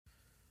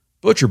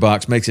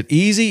ButcherBox makes it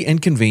easy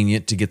and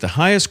convenient to get the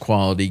highest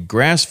quality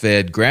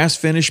grass-fed,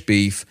 grass-finished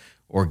beef,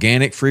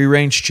 organic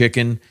free-range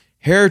chicken,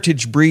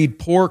 heritage breed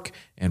pork,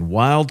 and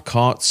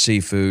wild-caught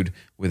seafood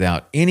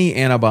without any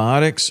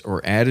antibiotics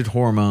or added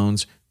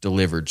hormones,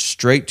 delivered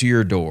straight to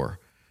your door.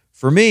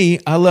 For me,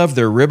 I love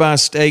their ribeye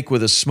steak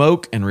with a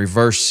smoke and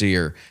reverse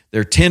sear,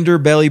 their tender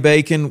belly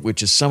bacon,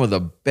 which is some of the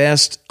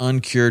best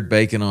uncured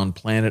bacon on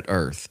planet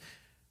Earth.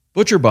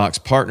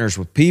 ButcherBox partners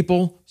with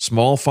people,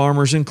 small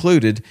farmers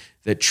included,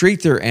 that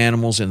treat their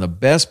animals in the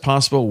best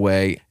possible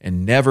way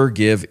and never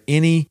give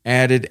any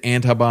added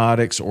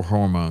antibiotics or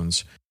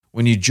hormones.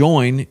 When you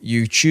join,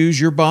 you choose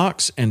your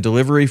box and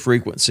delivery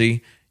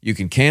frequency. You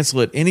can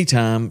cancel at any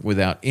time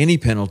without any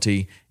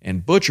penalty,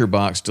 and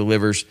ButcherBox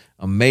delivers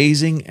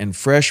amazing and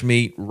fresh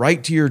meat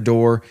right to your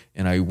door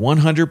in a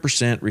 100%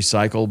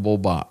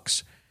 recyclable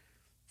box.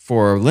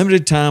 For a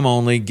limited time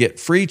only,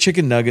 get free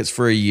chicken nuggets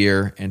for a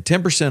year and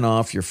 10%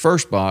 off your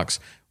first box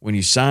when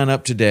you sign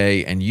up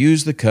today and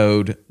use the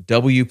code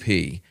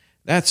WP.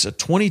 That's a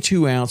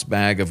 22-ounce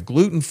bag of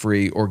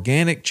gluten-free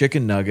organic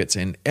chicken nuggets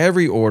in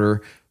every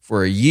order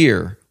for a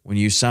year when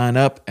you sign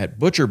up at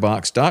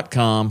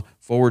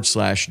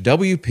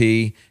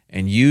butcherbox.com/WP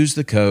and use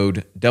the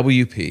code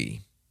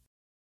WP.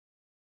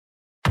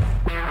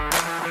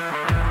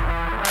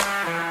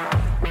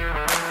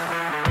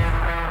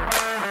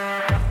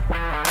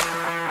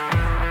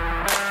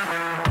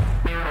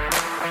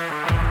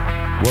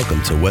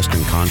 Welcome to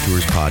Western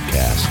Contours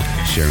Podcast,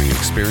 sharing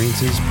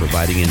experiences,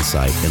 providing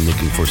insight, and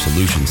looking for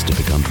solutions to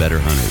become better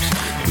hunters.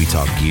 We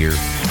talk gear,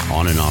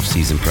 on and off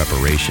season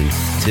preparation,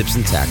 tips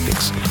and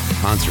tactics,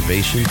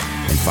 conservation,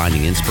 and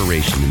finding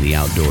inspiration in the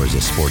outdoors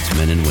as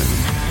sportsmen and women.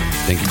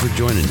 Thank you for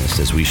joining us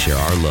as we share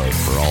our love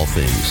for all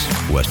things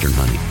Western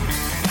hunting.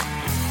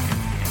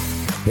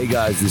 Hey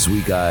guys, this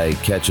week I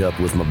catch up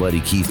with my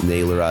buddy Keith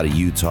Naylor out of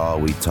Utah.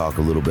 We talk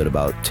a little bit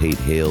about Tate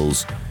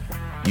Hale's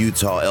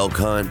Utah elk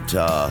hunt,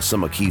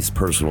 some of Keith's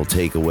personal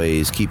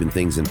takeaways, keeping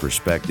things in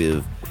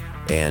perspective,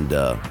 and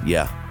a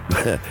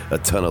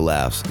ton of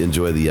laughs.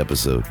 Enjoy the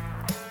episode.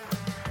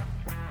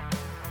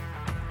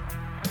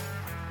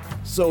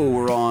 So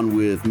we're on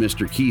with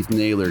Mr. Keith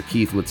Naylor.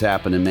 Keith, what's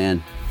happening,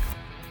 man?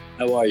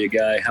 How are you,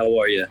 Guy? How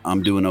are you?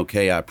 I'm doing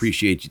okay. I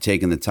appreciate you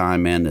taking the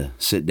time, man, to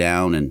sit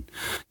down and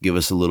give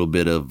us a little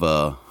bit of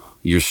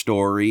your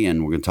story,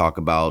 and we're going to talk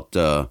about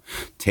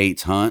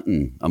Tate's hunt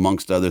and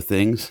amongst other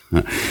things.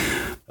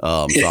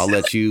 So I'll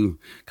let you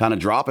kind of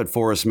drop it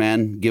for us,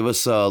 man. Give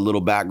us a little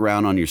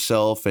background on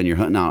yourself and your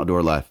hunting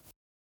outdoor life.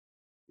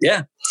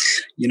 Yeah.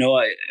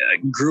 I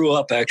grew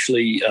up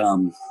actually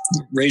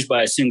raised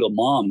by a single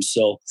mom.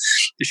 So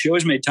she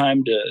always made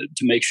time to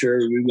make sure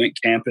we went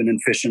camping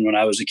and fishing when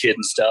I was a kid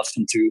and stuff.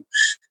 And through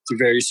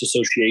various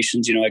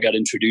associations, I got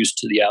introduced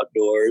to the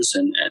outdoors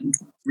and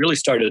really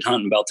started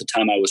hunting about the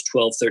time I was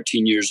 12,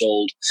 13 years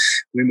old.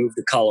 We moved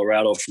to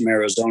Colorado from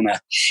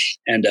Arizona.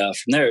 And from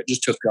there, it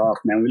just took off,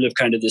 man. We lived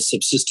kind of this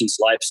subsistence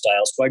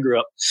lifestyle. So I grew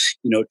up,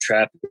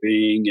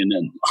 trapping and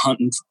then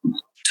hunting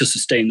to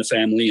sustain the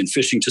family and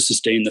fishing to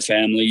sustain the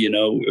family.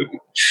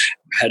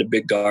 Had a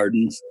big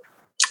garden. So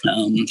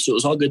it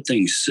was all good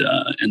things.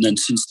 And then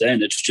since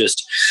then, it's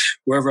just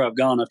wherever I've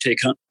gone, I've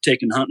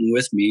taken hunting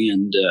with me.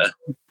 And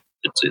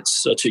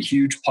it's such a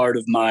huge part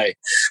of my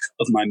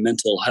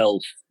mental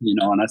health,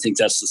 and I think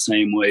that's the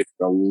same way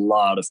for a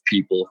lot of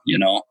people.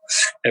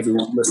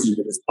 Everyone listening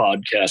to this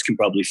podcast can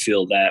probably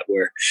feel that,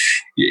 where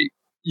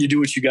you do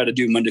what you got to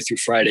do Monday through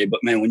Friday.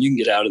 But man, when you can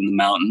get out in the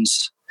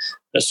mountains,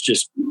 that's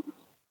just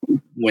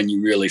when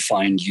you really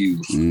find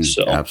you.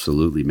 So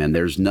absolutely, man.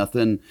 There's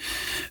nothing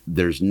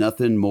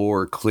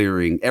more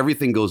clearing.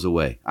 Everything goes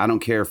away. I don't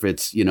care if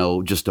it's,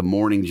 just a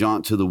morning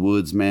jaunt to the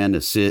woods, man,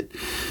 to sit.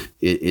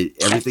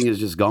 Everything is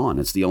just gone.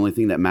 It's the only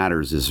thing that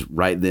matters is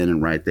right then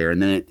and right there.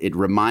 And then it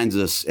reminds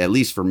us, at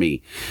least for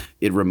me,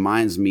 it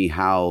reminds me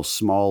how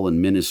small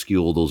and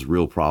minuscule those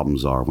real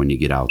problems are when you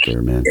get out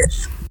there, man.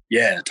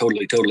 Yeah,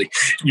 totally.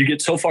 You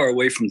get so far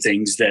away from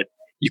things that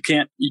you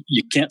can't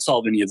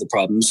solve any of the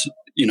problems,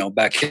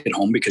 back at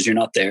home because you're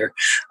not there.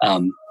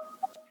 And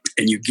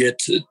you get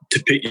to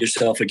pit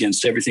yourself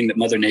against everything that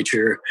Mother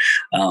Nature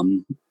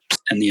and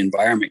the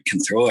environment can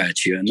throw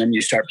at you. And then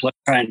you start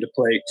trying to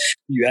play,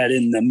 you add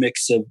in the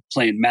mix of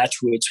playing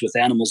matchwoods with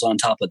animals on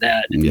top of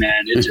that. And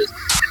man, it just,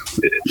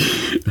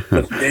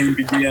 let the game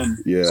begin.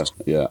 Yeah.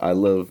 I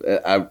love,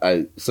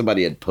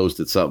 somebody had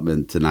posted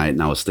something tonight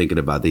and I was thinking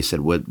about, they said,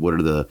 what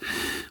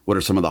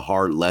are some of the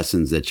hard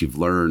lessons that you've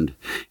learned?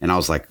 And I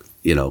was like,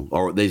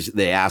 or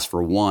they asked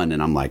for one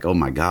and I'm like, oh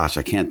my gosh,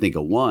 I can't think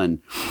of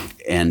one.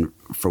 And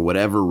for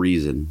whatever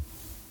reason,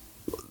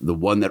 the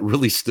one that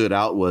really stood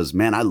out was,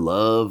 man, I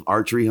love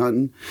archery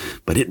hunting,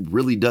 but it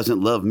really doesn't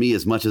love me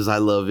as much as I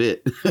love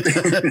it.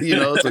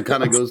 So it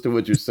kind of goes to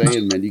what you're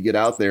saying, man. You get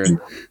out there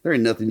and there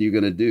ain't nothing you're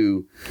going to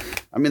do.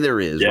 I mean, there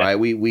is, right?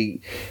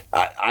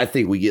 I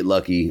think we get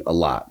lucky a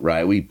lot,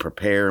 right? We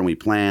prepare and we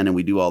plan and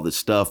we do all this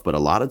stuff, but a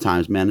lot of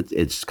times, man,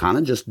 it's kind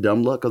of just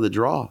dumb luck of the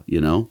draw,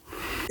 Yeah.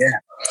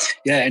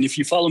 Yeah. And if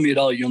you follow me at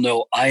all, you'll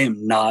know I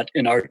am not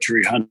an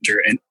archery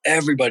hunter and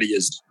everybody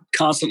is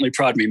constantly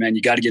prod me, man,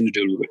 you got to get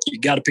into it. You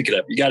got to pick it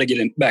up. You got to get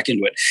back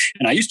into it.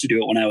 And I used to do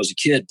it when I was a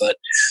kid, but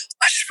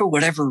for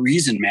whatever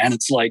reason, man,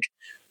 it's like,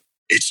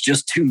 it's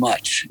just too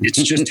much.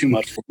 It's just too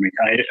much for me.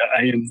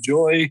 I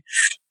enjoy,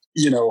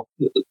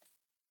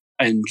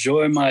 I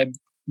enjoy my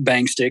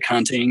bang stick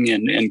hunting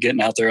and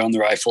getting out there on the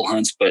rifle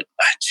hunts, but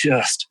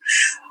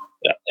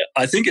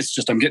I think it's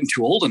just I'm getting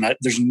too old and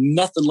there's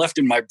nothing left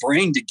in my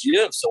brain to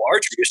give. So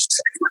archery is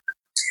just like,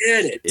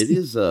 get it.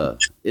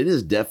 It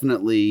is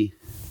definitely,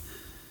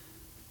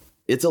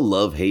 it's a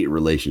love-hate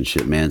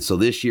relationship, man. So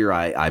this year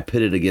I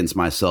pitted against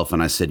myself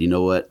and I said, you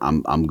know what?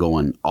 I'm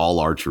going all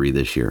archery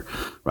this year,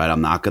 right?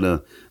 I'm not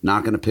gonna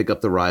pick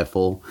up the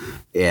rifle.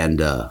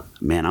 And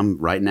man,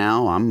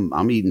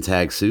 I'm eating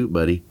tag soup,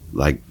 buddy.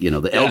 Like,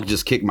 the elk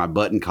just kicked my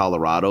butt in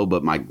Colorado,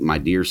 but my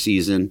deer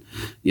season,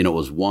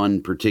 was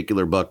one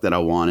particular buck that I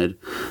wanted.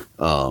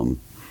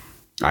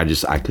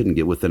 I couldn't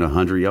get within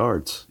 100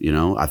 yards.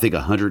 I think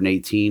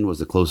 118 was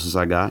the closest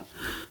I got.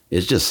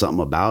 It's just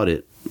something about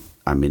it.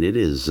 I mean, it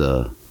is,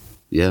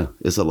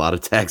 it's a lot of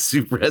tag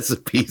soup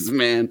recipes,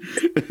 man.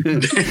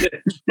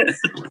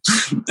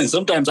 And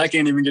sometimes I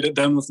can't even get it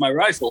done with my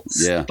rifle.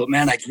 Yeah. But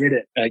man, I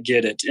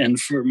get it. And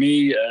for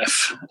me,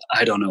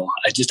 I don't know.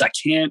 I just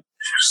can't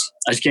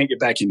get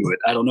back into it.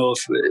 I don't know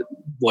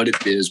what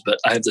it is, but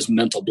I have this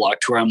mental block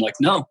to where I'm like,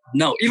 no.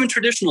 Even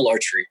traditional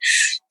archery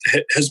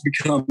has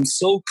become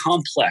so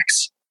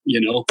complex,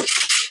 and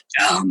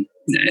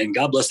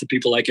God bless the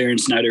people like Aaron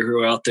Snyder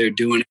who are out there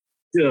doing it.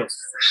 Just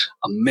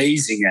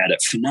amazing at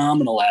it,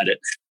 phenomenal at it.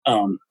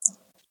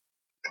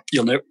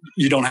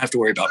 You don't have to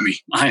worry about me.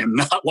 I am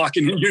not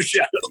walking in your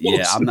shadows.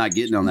 Yeah, I'm not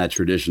getting on that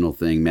traditional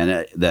thing,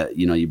 man. That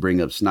you bring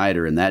up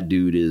Snyder, and that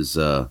dude is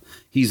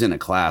he's in a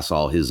class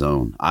all his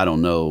own. I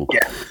don't know.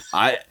 Yeah.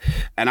 I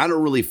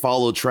don't really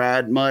follow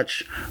trad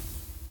much,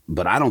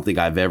 but I don't think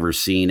I've ever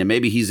seen, and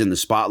maybe he's in the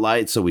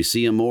spotlight, so we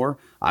see him more.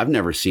 I've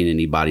never seen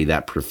anybody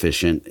that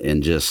proficient,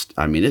 and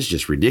it's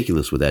just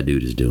ridiculous what that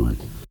dude is doing.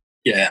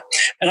 Yeah.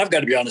 And I've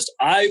got to be honest,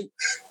 I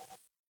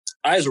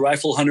as a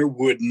rifle hunter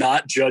would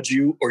not judge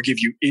you or give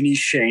you any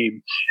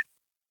shame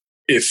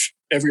if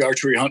every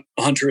archery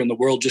hunter in the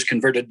world just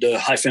converted to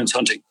high fence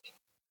hunting.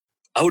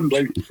 I wouldn't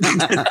blame you.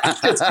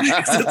 It's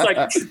like,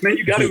 man,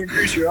 you got to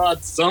increase your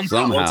odds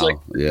somehow. It's like,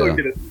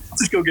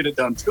 just go get it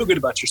done. Feel good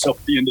about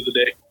yourself at the end of the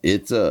day.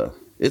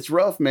 It's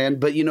rough, man.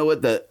 But you know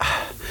what?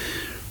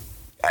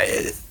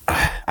 I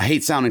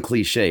hate sounding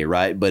cliche,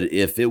 right? But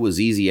if it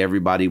was easy,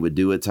 everybody would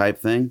do it type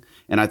thing.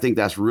 And I think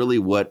that's really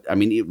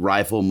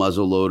rifle,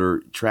 muzzleloader,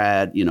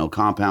 trad,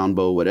 compound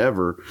bow,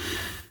 whatever.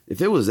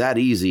 If it was that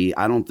easy,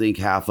 I don't think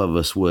half of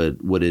us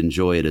would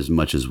enjoy it as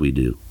much as we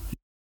do.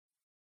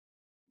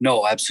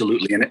 No,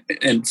 absolutely.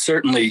 And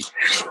certainly,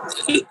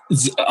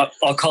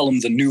 I'll call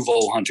them the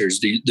nouveau hunters,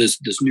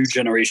 this new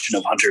generation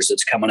of hunters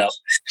that's coming up.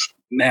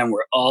 Man,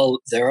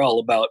 they're all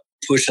about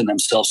pushing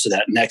themselves to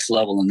that next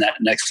level and that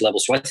next level.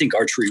 So I think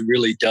archery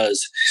really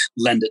does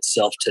lend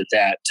itself to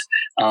that.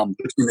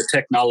 Between the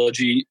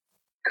technology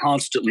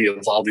constantly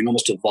evolving,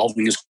 almost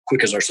evolving as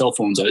quick as our cell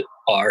phones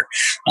are,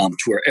 to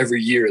where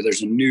every year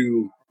there's a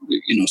new,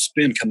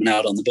 spin coming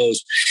out on the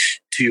bows,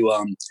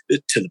 to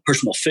the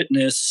personal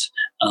fitness,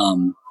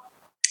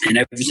 and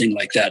everything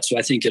like that. So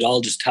I think it all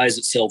just ties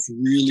itself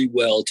really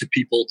well to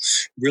people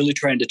really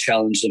trying to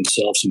challenge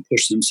themselves and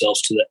push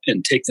themselves to that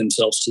and take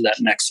themselves to that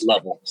next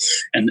level.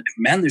 And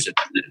man, there's a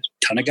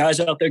ton of guys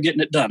out there getting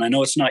it done. I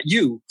know it's not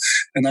you,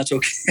 and that's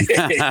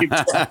okay.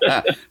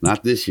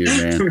 Not this year,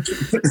 man.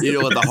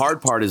 The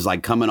hard part is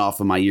like coming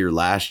off of my year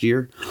last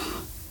year.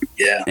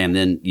 Yeah. And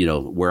then,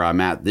 where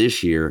I'm at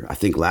this year, I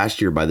think last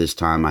year by this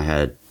time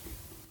I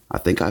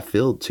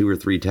filled 2 or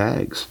 3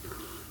 tags.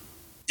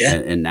 Yeah.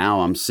 And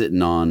now I'm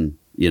sitting on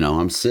all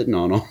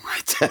my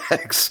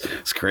tags.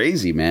 It's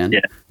crazy, man. Yeah.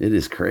 It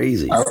is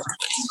crazy.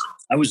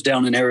 I was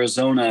down in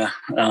Arizona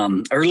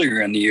earlier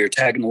in the year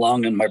tagging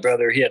along, and my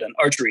brother, he had an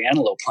archery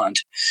antelope hunt,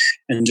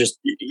 and just,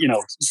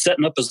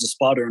 setting up as a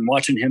spotter and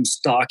watching him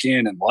stalk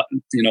in and,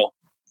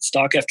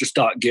 stock after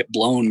stock get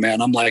blown,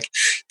 man. I'm like,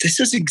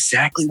 this is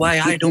exactly why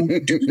I don't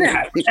do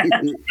that.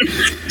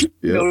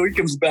 Yep. He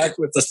comes back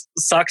with a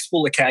socks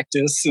full of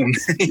cactus and,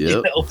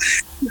 yep.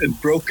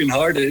 And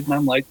brokenhearted. And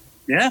I'm like,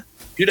 yeah,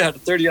 if you'd have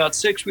had a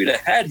 30-06, we'd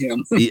have had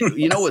him.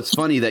 You know what's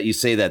funny that you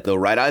say that, though,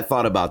 right? I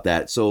thought about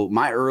that. So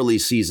my early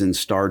season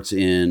starts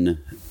in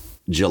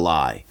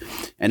July,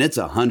 and it's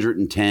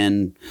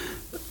 110,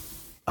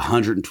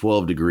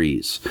 112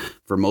 degrees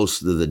for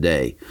most of the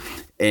day.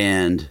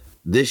 And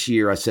this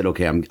year I said,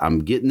 okay, I'm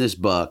getting this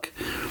buck,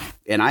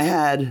 and I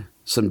had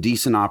some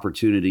decent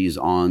opportunities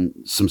on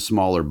some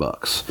smaller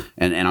bucks,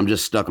 and I'm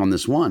just stuck on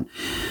this one.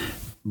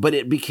 But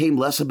it became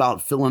less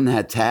about filling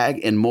that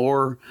tag and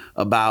more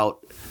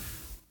about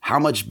how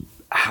much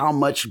how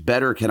much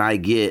better can I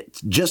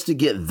get just to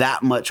get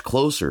that much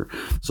closer?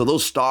 So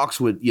those stalks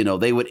would,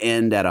 they would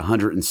end at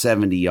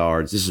 170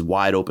 yards. This is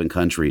wide open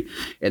country.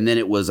 And then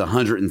it was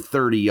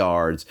 130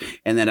 yards.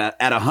 And then at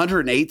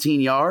 118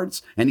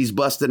 yards and he's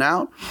busting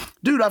out,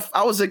 dude,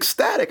 I was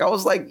ecstatic. I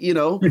was like,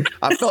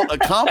 I felt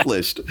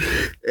accomplished.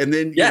 And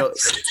then,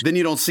 then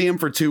you don't see him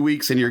for 2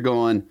 weeks and you're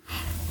going,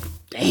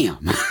 damn.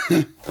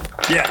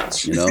 Yeah.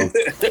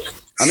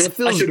 I mean, it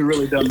feels, I should have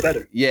really done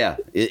better. Yeah.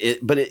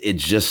 But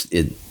it's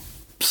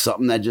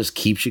something that just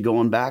keeps you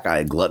going back.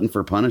 I glutton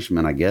for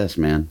punishment, I guess,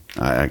 man.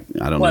 I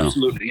don't know.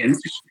 Absolutely.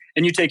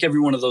 And you take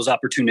every one of those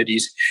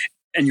opportunities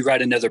and you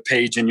write another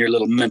page in your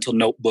little mental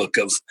notebook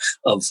of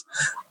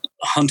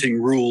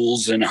hunting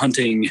rules and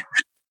hunting,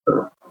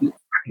 your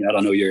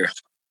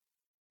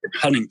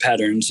hunting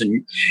patterns.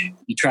 And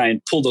you try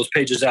and pull those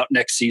pages out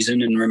next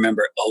season and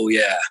remember, oh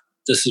yeah,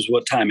 this is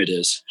what time it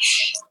is.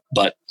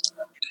 But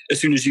as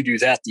soon as you do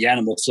that, the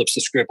animal flips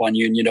the script on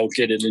you and you don't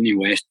get it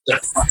anyway.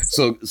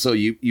 So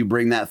you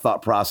bring that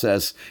thought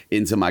process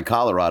into my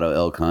Colorado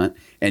elk hunt,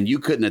 and you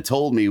couldn't have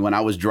told me when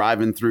I was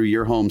driving through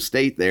your home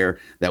state there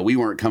that we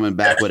weren't coming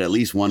back with at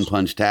least one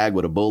punch tag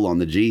with a bull on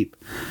the Jeep.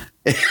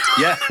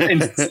 Yeah.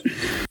 And,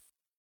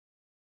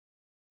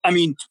 I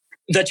mean,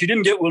 that you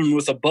didn't get one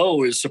with a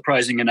bow is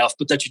surprising enough,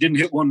 but that you didn't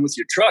hit one with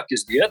your truck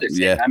is the other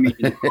thing. Yeah. I mean,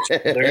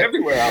 they're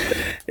everywhere out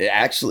there.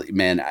 Actually,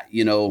 man,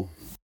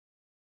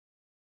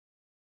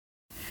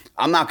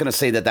 I'm not going to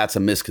say that that's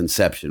a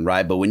misconception,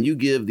 right? But when you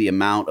give the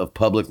amount of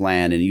public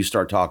land and you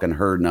start talking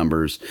herd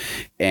numbers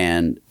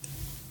and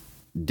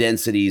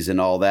densities and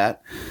all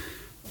that,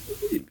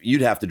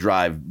 you'd have to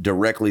drive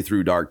directly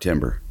through dark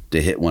timber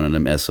to hit one of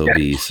them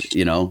SOBs.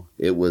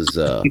 It was,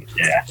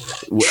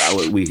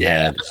 we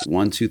had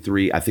 1, 2,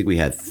 3, I think we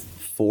had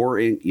four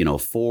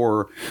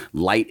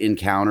light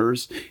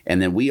encounters,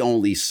 and then we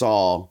only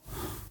saw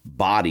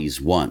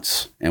bodies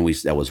once, and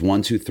that was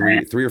 1, 2,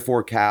 3 or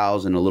 4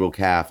 cows and a little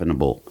calf and a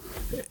bull,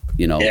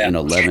 in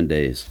 11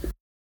 days.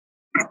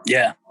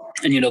 Yeah.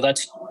 And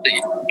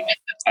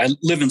I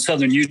live in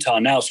southern Utah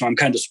now, so I'm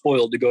kind of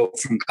spoiled to go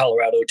from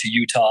Colorado to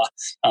Utah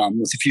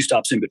with a few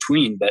stops in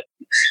between. But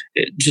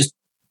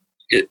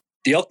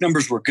the elk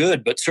numbers were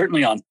good, but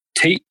certainly on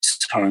Tate's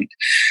hunt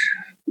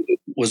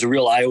was a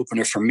real eye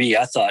opener for me.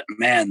 I thought,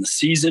 man, the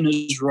season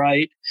is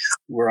right.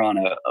 We're on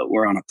a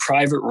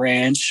private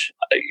ranch.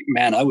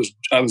 Man, I was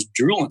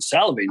drooling,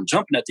 salivating,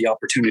 jumping at the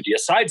opportunity.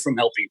 Aside from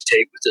helping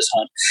Tate with this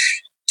hunt,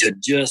 to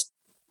just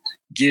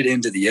get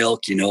into the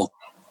elk.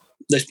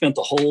 They spent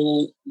the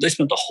whole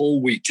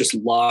week just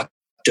locked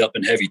up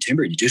in heavy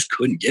timber. You just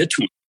couldn't get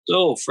to them.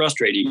 So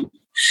frustrating.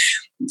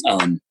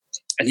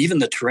 And even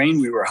the terrain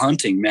we were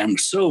hunting, man,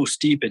 was so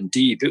steep and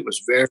deep. It was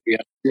very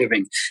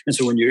unforgiving. And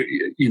so when you're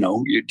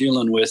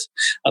dealing with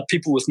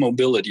people with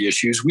mobility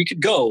issues, we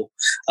could go.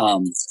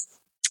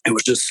 It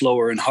was just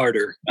slower and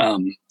harder.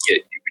 You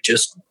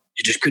just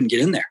couldn't get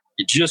in there.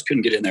 You just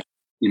couldn't get in there.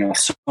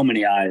 So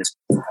many eyes.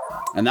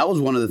 And that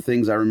was one of the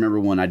things I remember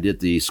when I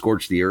did the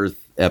Scorch the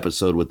Earth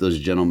episode with those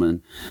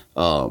gentlemen.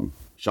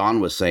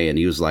 Sean was saying,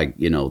 he was like,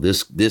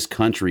 this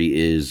country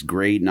is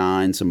grade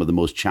 9, some of the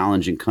most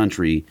challenging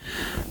country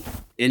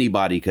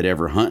anybody could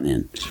ever hunt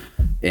in.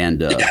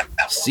 And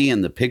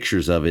seeing the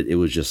pictures of it, it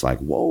was just like,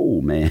 whoa,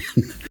 man.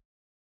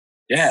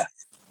 Yeah.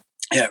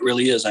 Yeah, it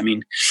really is. I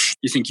mean,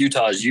 you think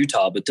Utah is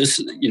Utah, but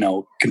this,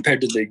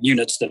 compared to the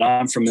units that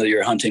I'm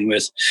familiar hunting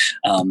with,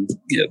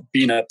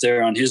 being up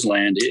there on his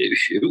land,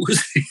 it was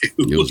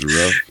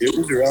rough. It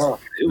was rough.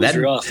 It was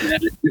rough, man.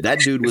 That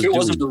dude was. It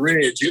wasn't a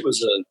ridge. It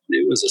was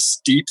a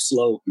steep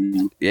slope,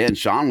 man. Yeah, and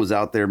Sean was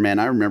out there, man.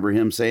 I remember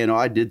him saying, "Oh,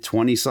 I did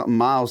 20-something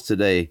miles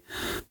today,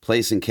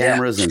 placing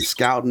cameras and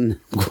scouting."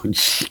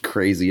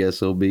 Crazy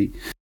SOB.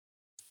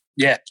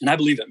 Yeah, and I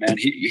believe it, man.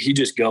 He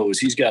just goes.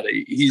 He's a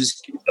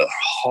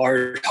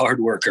hard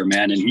worker,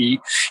 man, and he's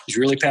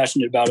really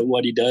passionate about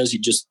what he does. He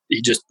just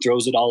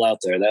throws it all out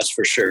there. That's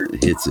for sure.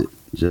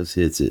 Just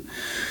hits it.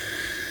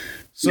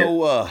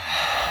 So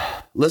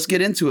let's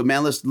get into it,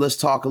 man. Let's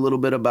talk a little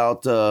bit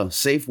about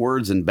safe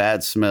words and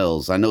bad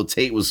smells. I know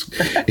Tate was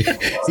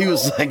he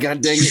was like,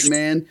 God dang it,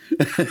 man.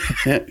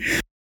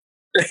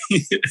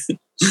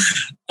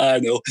 I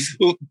know.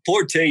 Well,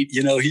 poor Tate.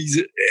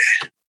 He's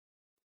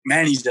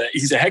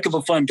a heck of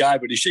a fun guy,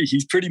 but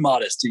he's pretty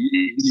modest.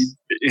 He's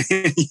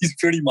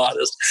pretty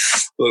modest.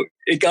 But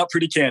it got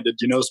pretty candid,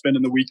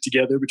 spending the week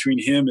together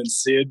between him and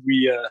Sid.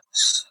 We,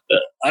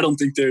 I don't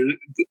think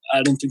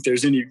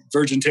there's any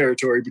virgin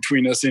territory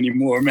between us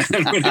anymore, man.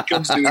 When it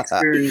comes to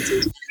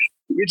experiences,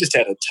 we just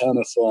had a ton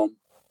of fun.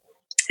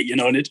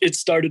 And it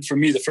started for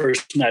me the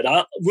first night.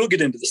 We'll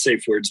get into the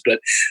safe words, but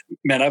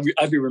man,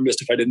 I'd be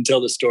remiss if I didn't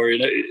tell the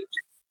story. And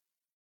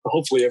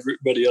hopefully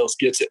everybody else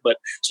gets it. But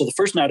so the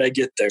first night I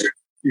get there,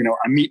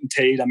 I'm meeting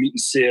Tate, I'm meeting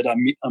Sid,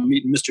 I'm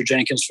meeting Mr.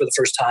 Jenkins for the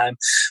first time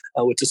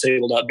with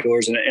Disabled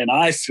Outdoors. And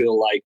I feel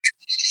like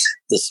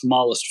the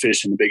smallest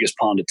fish in the biggest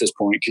pond at this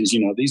point, because,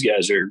 these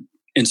guys are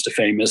Insta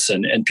famous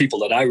and people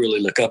that I really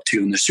look up to,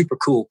 and they're super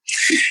cool.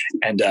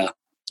 And,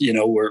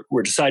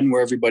 we're deciding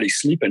where everybody's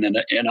sleeping,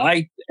 and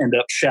I end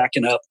up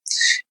shacking up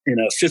in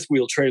a fifth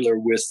wheel trailer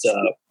with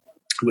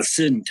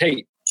Sid and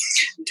Tate.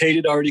 Tate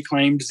had already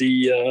claimed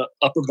the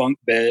upper bunk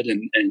bed,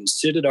 and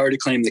Sid had already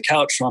claimed the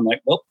couch. So I'm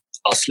like, well,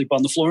 I'll sleep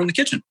on the floor in the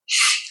kitchen.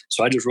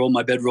 So I just roll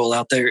my bedroll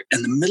out there.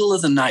 In the middle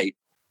of the night,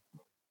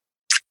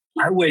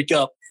 I wake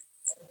up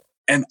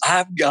and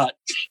I've got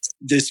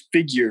this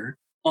figure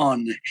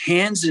on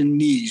hands and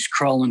knees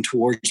crawling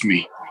towards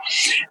me.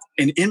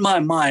 And in my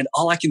mind,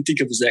 all I can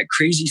think of is that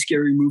crazy,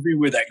 scary movie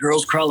where that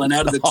girl's crawling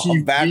out of the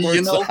TV,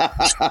 backwards.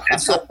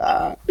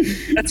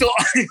 And so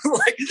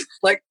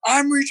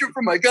I'm I'm reaching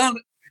for my gun.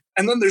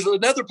 And then there's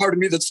another part of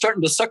me that's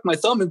starting to suck my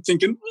thumb and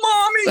thinking,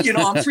 Mommy,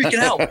 I'm freaking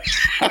out.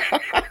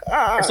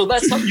 So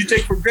that's something you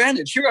take for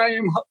granted. Here I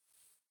am.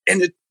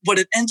 And what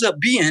it ends up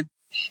being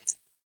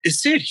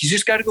is Sid. He's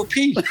just got to go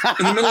pee in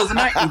the middle of the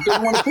night. He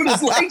doesn't want to put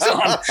his legs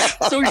on.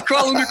 So he's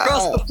crawling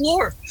across the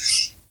floor.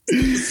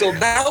 So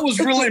that was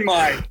really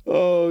mine.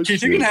 Oh,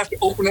 Keith, you're going to have to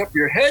open up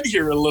your head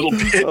here a little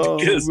bit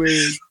because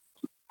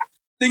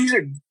things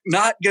are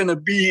not going to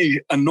be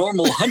a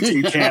normal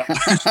hunting camp.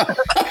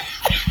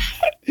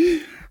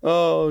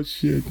 Oh,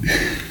 shit.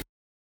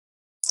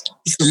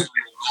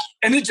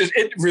 And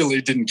it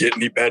really didn't get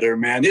any better,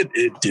 man. It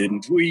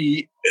didn't.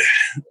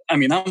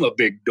 I'm a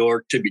big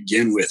dork to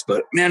begin with,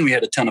 but man, we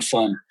had a ton of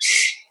fun.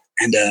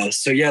 And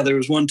there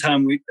was one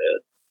time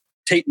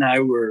Tate and I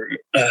were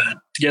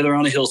together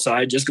on a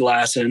hillside, just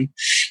glassing.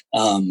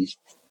 I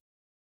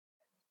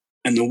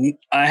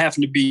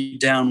happened to be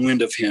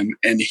downwind of him,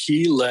 and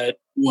he let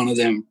one of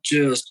them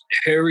just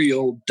hairy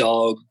old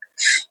dog,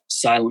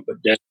 silent but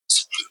deadly.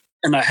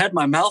 And I had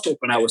my mouth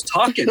open. I was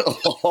talking,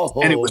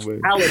 and it was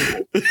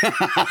palatable.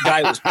 The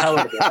guy was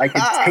palatable. I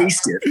could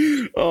taste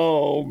it.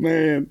 Oh,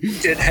 man.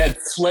 It had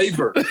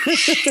flavor.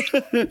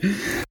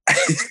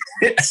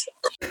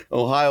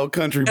 Ohio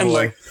country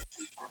boy.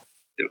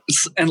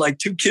 And like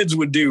two kids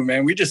would do,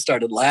 man. We just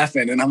started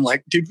laughing. And I'm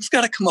like, dude, we've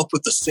got to come up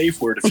with a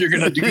safe word if you're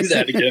going to do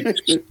that again.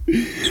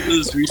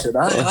 We said,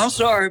 I'm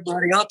sorry,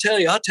 buddy. I'll tell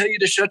you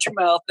to shut your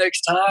mouth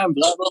next time.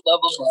 Blah, blah, blah,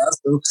 blah,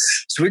 blah.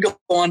 So we go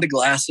on to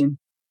glassing.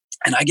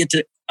 And I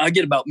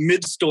get about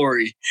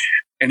mid-story,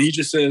 and he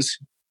just says,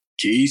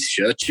 Keith,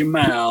 shut your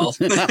mouth.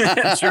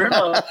 Sure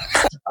enough,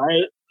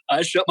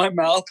 I shut my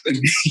mouth, and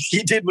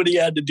he did what he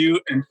had to do.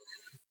 And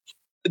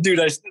dude,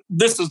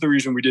 this is the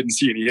reason we didn't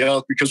see any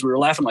elk, because we were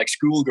laughing like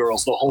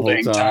schoolgirls the whole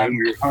dang time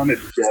we were hunting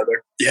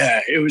together.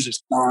 Yeah, it was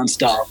just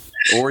nonstop.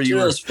 Or you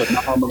just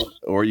phenomenal.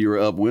 Or you were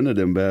upwinded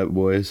them bad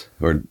boys.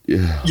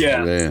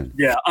 Yeah. Man.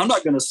 Yeah. I'm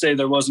not going to say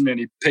there wasn't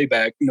any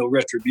payback, no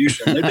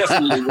retribution. There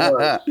definitely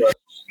was. But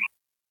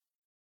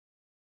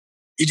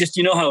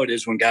you know how it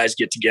is when guys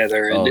get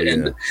together,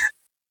 and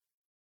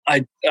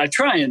I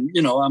try and,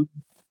 I'm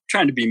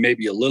trying to be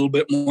maybe a little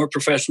bit more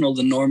professional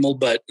than normal,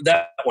 but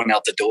that went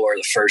out the door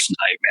the first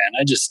night,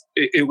 man.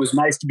 It was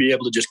nice to be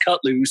able to just cut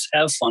loose,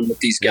 have fun with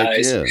these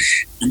guys, and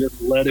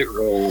just let it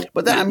roll.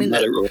 But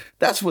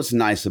that's what's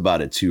nice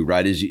about it too,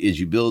 right? Is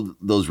you build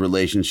those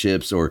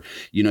relationships, or,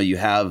 you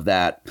have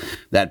that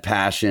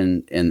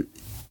passion and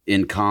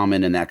in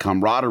common, and that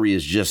camaraderie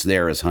is just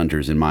there as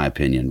hunters, in my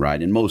opinion,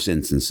 right? In most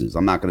instances,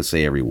 I'm not going to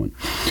say everyone.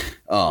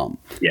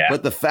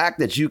 But the fact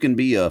that you can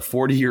be a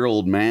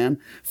 40-year-old man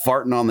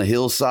farting on the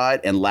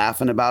hillside and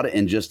laughing about it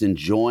and just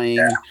enjoying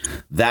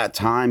that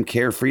time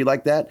carefree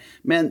like that,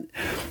 man,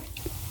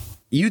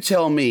 you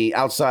tell me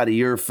outside of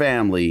your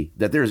family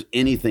that there's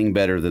anything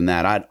better than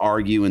that. I'd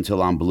argue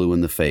until I'm blue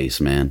in the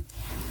face, man.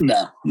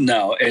 No.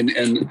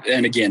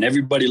 And again,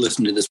 everybody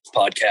listening to this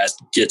podcast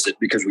gets it,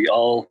 because we've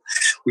all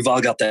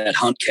got that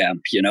hunt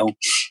camp, and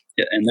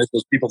there's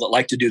those people that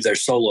like to do their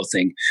solo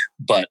thing,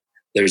 but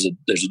there's a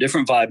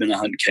different vibe in a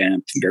hunt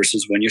camp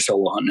versus when you're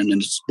solo hunting,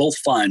 and it's both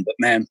fine. But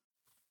man,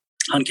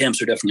 hunt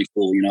camps are definitely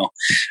cool.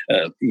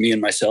 Me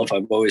and myself,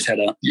 I've always had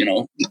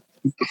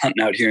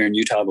hunting out here in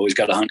Utah, I've always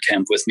got a hunt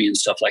camp with me and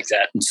stuff like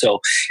that. And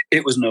so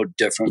it was no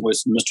different with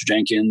Mr.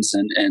 Jenkins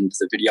and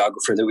the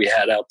videographer that we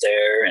had out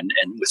there, and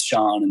with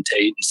Sean and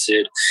Tate and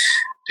Sid.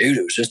 Dude,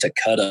 it was just a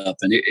cut up,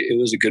 and it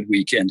was a good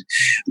weekend.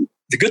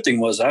 The good thing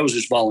was I was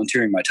just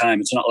volunteering my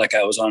time. It's not like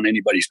I was on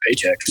anybody's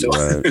paycheck. So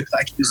right.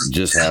 I can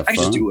just have fun. I can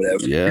just do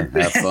whatever. Yeah,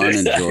 have fun,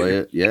 enjoy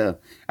it. Yeah.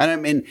 And I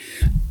mean,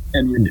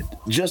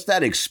 just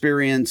that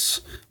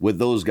experience with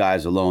those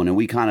guys alone, and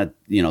we kind of,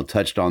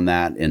 touched on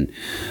that,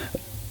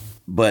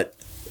 but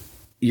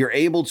you're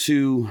able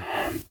to,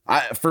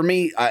 for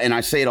me, and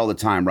I say it all the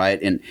time,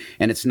 right? And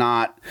it's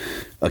not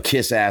a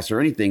kiss ass or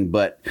anything,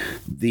 but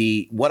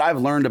what I've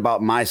learned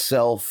about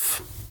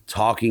myself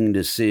talking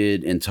to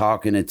Sid and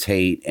talking to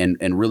Tate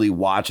and really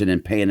watching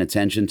and paying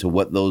attention to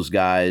what those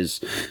guys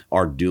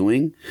are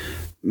doing,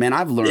 man,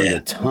 I've learned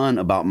a ton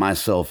about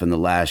myself in the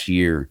last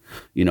year,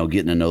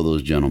 getting to know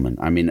those gentlemen.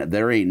 I mean,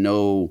 there ain't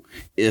no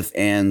ifs,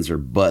 ands, or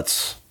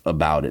buts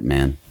about it,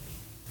 man.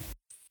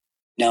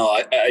 No,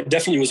 I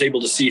definitely was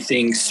able to see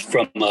things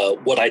from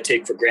what I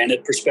take for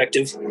granted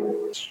perspective.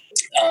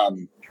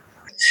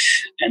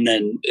 And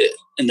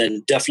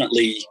then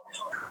definitely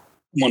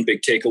one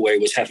big takeaway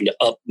was having to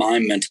up my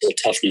mental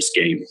toughness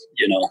game.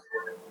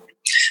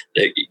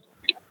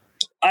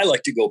 I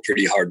like to go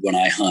pretty hard when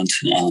I hunt.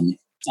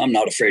 I'm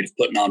not afraid of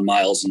putting on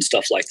miles and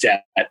stuff like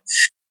that.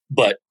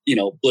 But,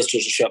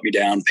 blisters will shut me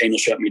down, pain will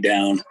shut me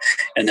down.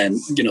 And then,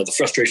 the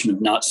frustration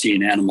of not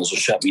seeing animals will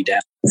shut me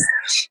down.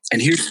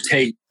 And here's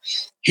Tate.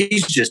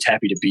 He's just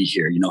happy to be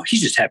here.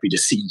 He's just happy to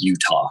see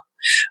Utah.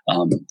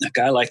 A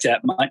guy like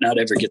that might not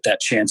ever get that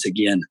chance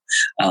again,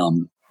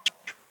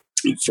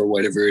 for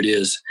whatever it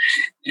is.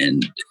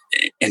 And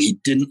he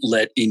didn't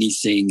let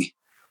anything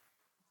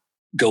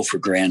go for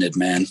granted,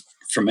 man.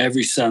 From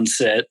every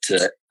sunset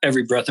to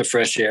every breath of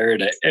fresh air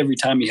to every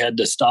time he had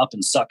to stop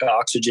and suck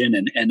oxygen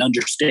and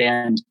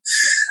understand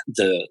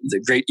the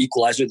great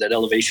equalizer that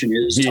elevation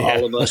is to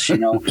all of us,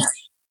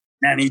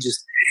 man, he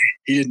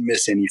didn't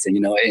miss anything,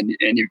 and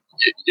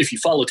if you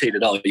follow Tate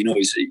at all,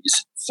 he's a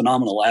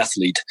phenomenal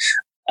athlete,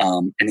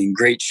 and in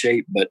great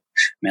shape, but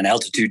man,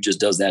 altitude just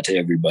does that to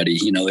everybody.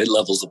 It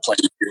levels the playing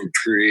field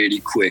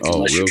pretty quick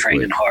unless you're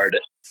training hard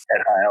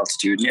at high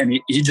altitude. And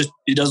he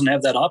doesn't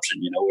have that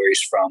option, where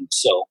he's from.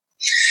 So,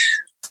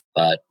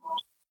 but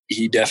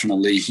he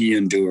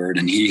endured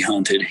and he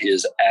hunted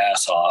his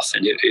ass off,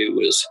 and it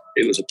was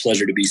a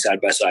pleasure to be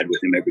side by side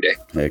with him every day.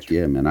 Heck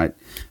yeah, man. I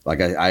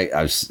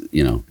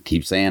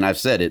keep saying I've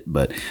said it,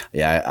 but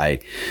yeah, I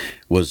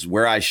was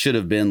where I should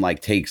have been,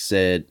 like Tate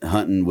said,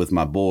 hunting with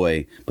my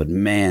boy, but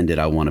man, did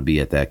I want to be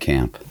at that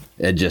camp.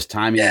 It just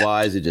timing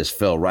wise, it just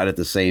fell right at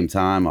the same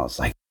time. I was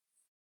like,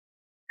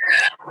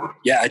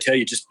 yeah, I tell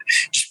you, just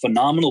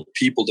phenomenal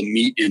people to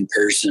meet in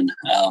person.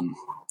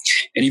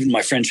 And even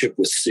my friendship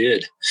with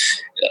Sid,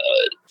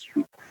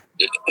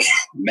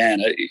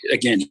 man,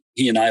 again,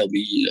 he and I will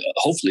be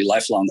hopefully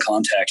lifelong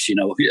contacts.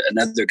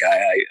 Another guy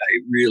I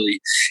really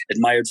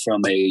admired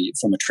from a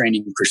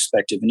training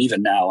perspective, and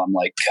even now I'm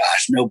like,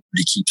 gosh,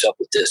 nobody keeps up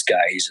with this guy.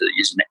 He's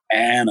an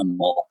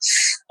animal.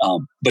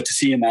 But to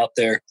see him out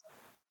there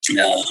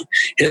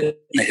hitting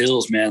the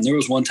hills, man. There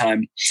was one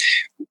time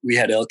we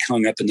had elk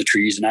hung up in the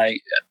trees, and I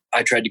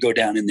tried to go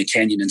down in the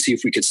canyon and see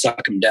if we could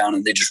suck them down,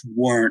 and they just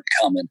weren't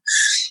coming.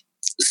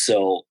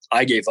 So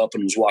I gave up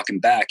and was walking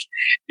back,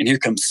 and here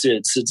comes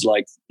Sid. Sid's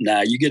like,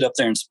 nah, you get up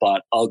there and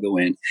spot, I'll go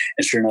in.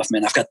 And sure enough,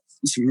 man, I've got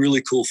some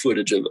really cool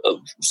footage of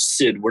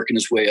Sid working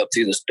his way up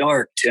through this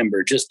dark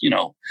timber, just,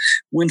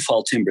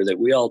 windfall timber that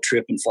we all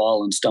trip and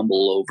fall and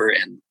stumble over.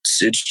 And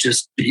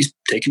Sid's he's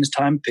taking his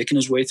time, picking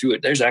his way through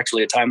it. There's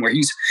actually a time where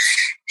he's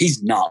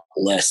not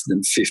less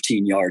than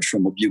 15 yards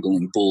from a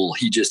bugling bull.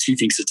 He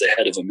thinks it's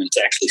ahead of him, and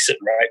it's actually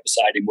sitting right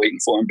beside him, waiting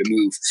for him to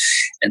move.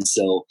 And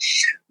so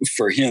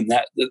for him,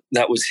 that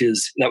was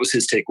his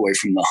takeaway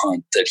from the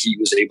hunt, that he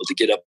was able to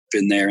get up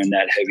in there in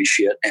that heavy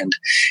shit and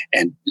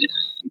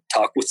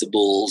talk with the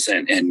bulls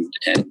and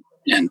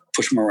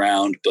push them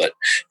around, but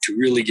to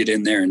really get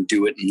in there and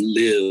do it and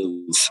live,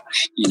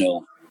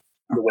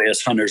 the way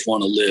us hunters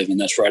want to live, and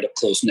that's right up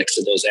close next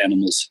to those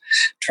animals,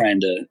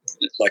 trying to,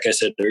 like I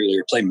said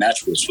earlier, play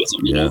match with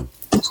them. You know?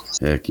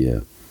 Heck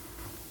yeah.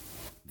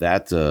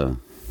 That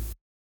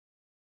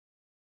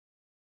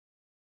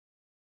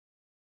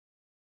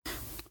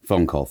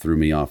phone call threw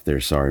me off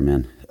there. Sorry,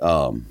 man.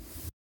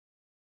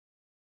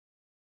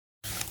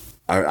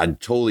 I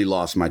totally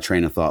lost my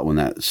train of thought when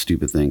that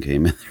stupid thing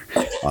came in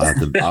there.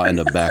 I'll end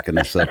up backing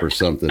this up or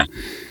something.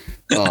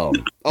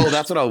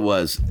 That's what I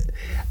was.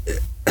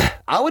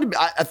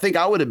 I think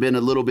I would have been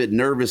a little bit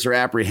nervous or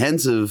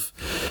apprehensive.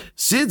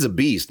 Sid's a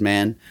beast,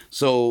 man.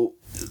 So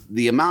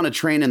the amount of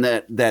training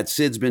that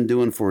Sid's been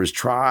doing for his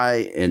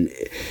try, and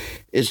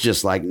it's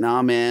just like,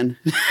 nah, man,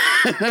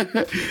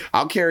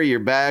 I'll carry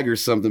your bag or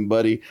something,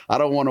 buddy. I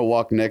don't want to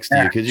walk next to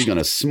you because you're going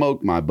to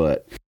smoke my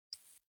butt.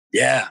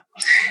 Yeah.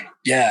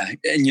 Yeah.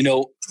 And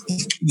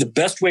the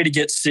best way to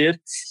get Sid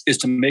is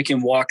to make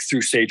him walk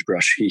through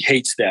sagebrush. He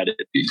hates that.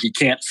 He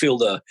can't feel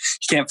the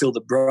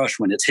brush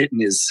when it's hitting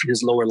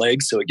his lower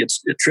legs. So it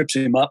trips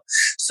him up.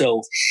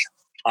 So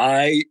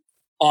I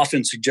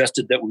often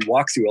suggested that we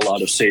walk through a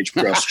lot of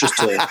sagebrush just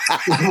to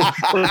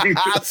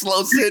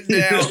slow Sid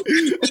down.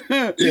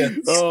 Yeah.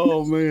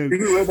 Oh man.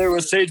 Where there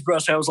was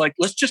sagebrush, I was like,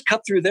 let's just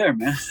cut through there,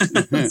 man.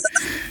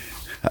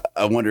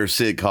 I wonder if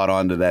Sid caught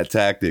on to that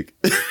tactic.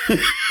 He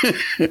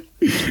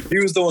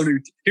was the one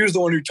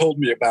who told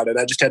me about it.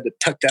 I just had to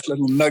tuck that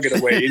little nugget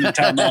away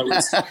anytime I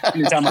was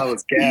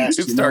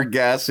gassed. Start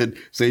gassing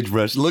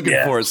sagebrush, looking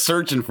for it,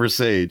 searching for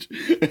sage.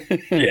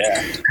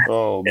 Yeah.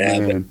 Oh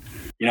man.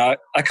 But,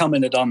 I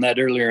commented on that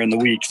earlier in the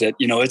week that,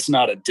 it's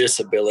not a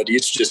disability,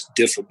 it's just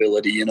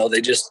diffability.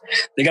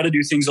 They got to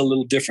do things a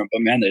little different,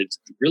 but man, there's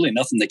really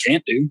nothing they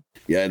can't do.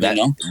 Yeah.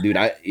 Dude,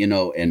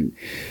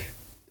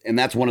 and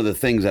that's one of the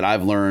things that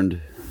I've learned,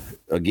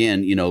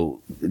 again,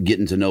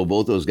 getting to know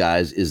both those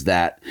guys, is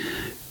that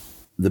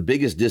the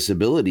biggest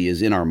disability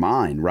is in our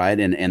mind, right?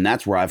 And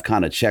that's where I've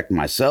kind of checked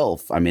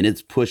myself. I mean,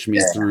 it's pushed me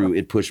through.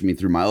 It pushed me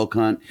through my elk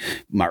hunt,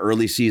 my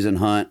early season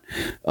hunt.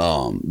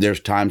 There's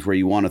times where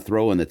you want to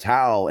throw in the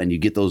towel, and you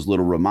get those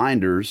little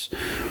reminders.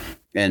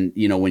 And,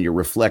 when you're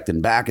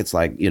reflecting back, it's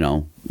like,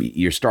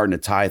 you're starting to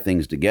tie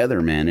things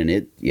together, man. And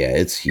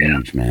it's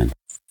huge, man.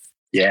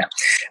 Yeah.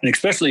 And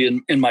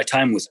especially in my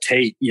time with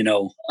Tate,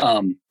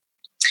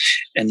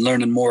 and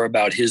learning more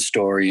about his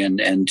story.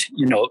 And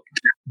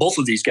both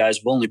of these guys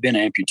have only been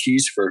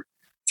amputees for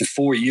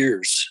 4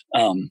 years.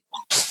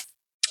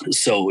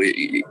 So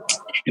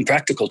in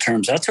practical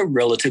terms, that's a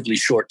relatively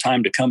short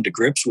time to come to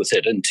grips with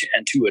it and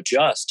to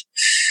adjust.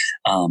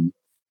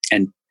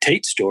 And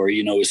Tate's story,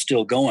 is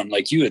still going.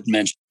 Like you had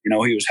mentioned,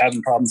 he was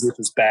having problems with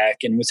his back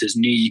and with his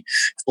knee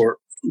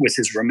with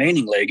his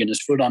remaining leg and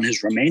his foot on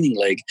his remaining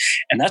leg.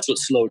 And that's what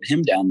slowed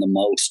him down the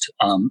most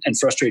and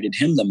frustrated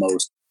him the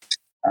most.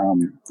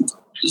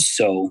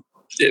 So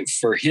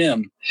for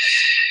him,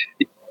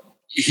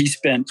 he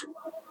spent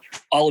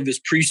all of his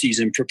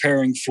preseason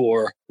preparing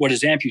for what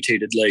his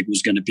amputated leg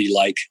was going to be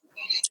like,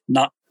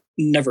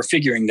 never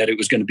figuring that it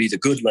was going to be the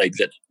good leg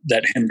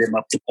that hemmed him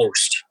up the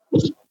most.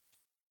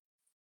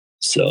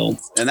 So,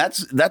 and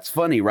that's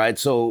funny, right?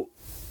 So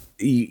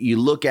you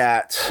look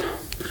at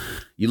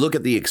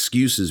the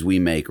excuses we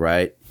make,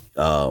 right?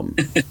 I'm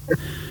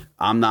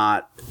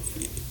not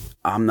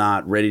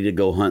ready to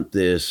go hunt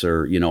this,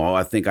 or,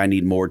 I think I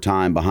need more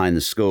time behind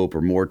the scope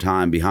or more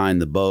time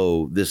behind the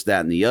bow, this,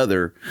 that, and the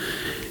other.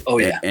 Oh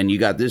yeah. And you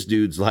got this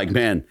dude's like,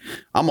 man,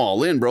 I'm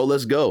all in, bro.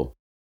 Let's go.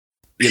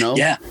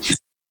 Yeah.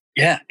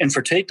 Yeah. And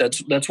for Tate,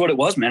 that's what it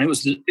was, man. It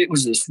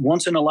was this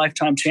once in a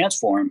lifetime chance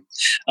for him.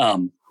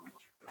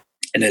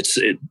 And it's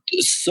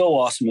so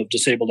awesome of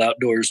Disabled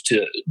Outdoors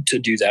to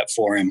do that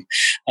for him.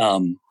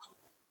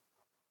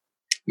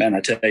 Man,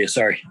 I tell you,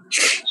 sorry,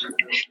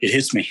 it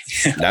hits me.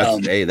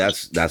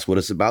 That's what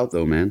it's about,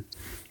 though, man.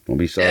 Don't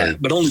be sorry. Yeah,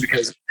 but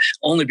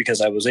only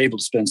because I was able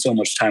to spend so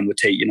much time with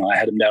Tate. I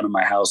had him down in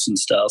my house and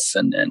stuff,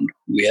 and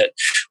we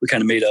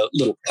kind of made a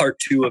little part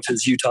 2 of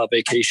his Utah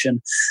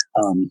vacation.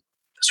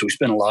 So we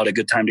spent a lot of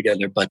good time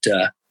together. But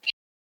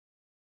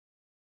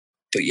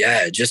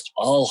yeah, just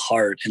all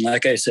heart. And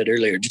like I said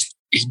earlier,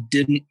 he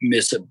didn't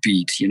miss a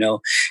beat.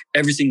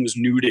 Everything was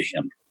new to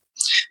him.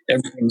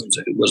 Everything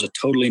was a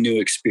totally new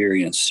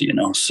experience,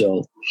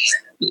 so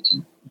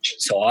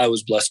I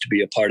was blessed to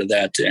be a part of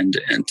that and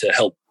to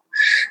help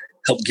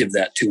give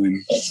that to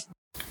him.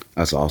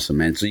 That's awesome,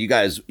 man. So you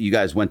guys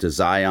went to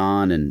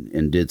Zion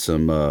and did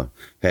some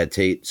had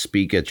Tate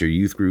speak at your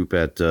youth group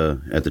at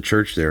the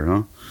church there,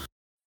 huh?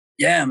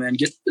 Yeah, man.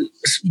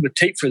 With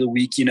Tate for the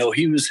week,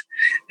 he was,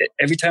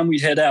 every time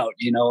we'd head out,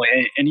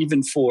 and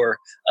even for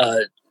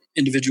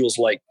individuals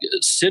like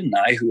Sid and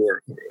I, who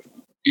are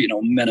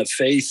men of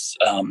faith,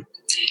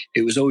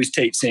 it was always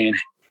Tate saying,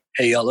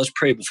 "Hey, y'all, let's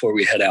pray before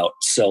we head out."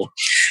 So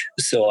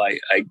I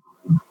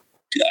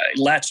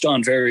latched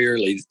on very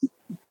early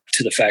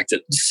to the fact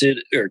that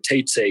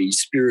Tate's a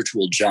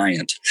spiritual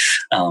giant.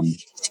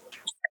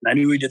 And I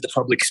knew he did the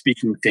public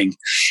speaking thing.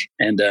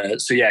 And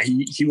so, yeah,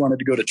 he wanted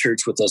to go to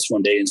church with us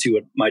one day and see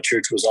what my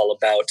church was all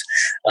about.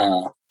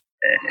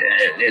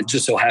 It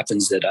just so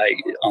happens that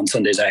on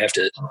Sundays, I have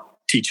to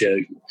teach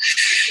a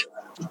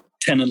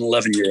 10 and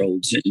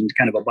 11-year-olds in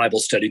kind of a Bible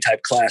study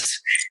type class.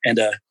 And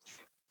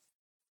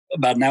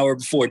about an hour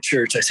before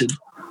church, I said,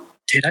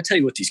 "Dude, I tell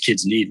you what these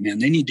kids need, man.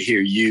 They need to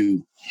hear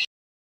you."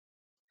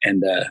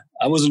 And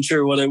I wasn't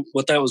sure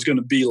what that was going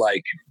to be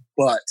like,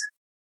 but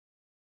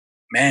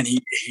man,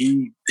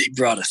 he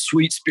brought a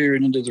sweet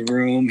spirit into the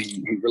room.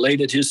 He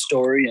related his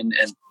story and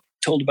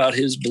told about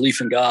his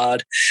belief in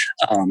God.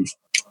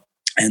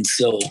 And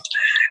so,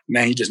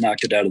 man, he just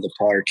knocked it out of the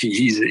park.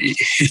 He's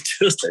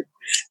just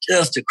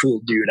a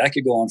cool dude. I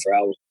could go on for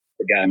hours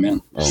with the guy,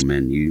 man. Oh,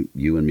 man,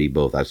 you and me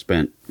both. I've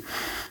spent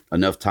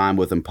enough time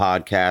with him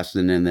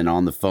podcasting and then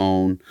on the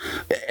phone.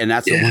 And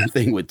that's the one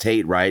thing with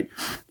Tate, right,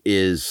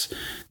 is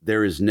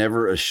there is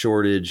never a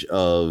shortage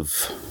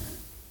of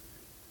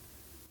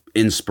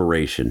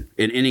inspiration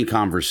in any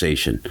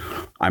conversation.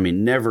 I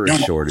mean, never a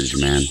shortage,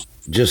 man.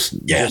 Just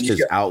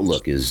his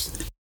outlook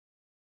is...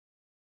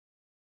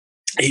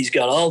 He's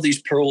got all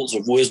these pearls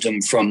of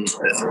wisdom from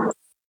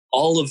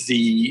all of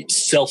the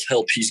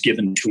self-help he's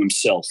given to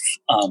himself,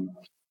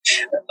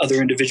 other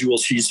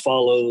individuals he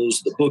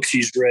follows, the books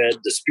he's read,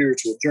 the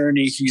spiritual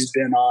journey he's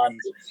been on.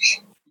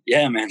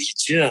 Yeah, man,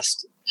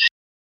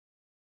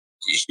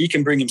 he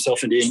can bring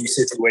himself into any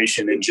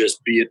situation and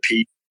just be at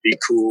peace, be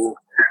cool,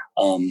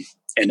 and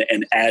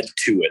add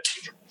to it.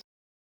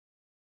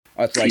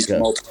 That's like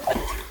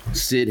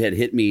Sid had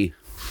hit me,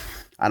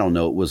 I don't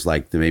know, it was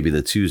like maybe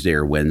the Tuesday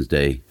or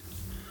Wednesday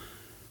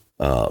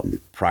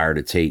prior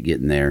to Tate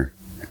getting there,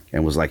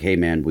 and was like, "Hey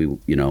man, we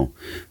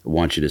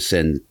want you to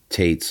send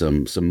Tate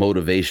some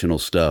motivational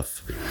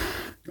stuff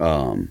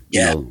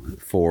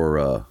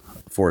for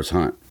his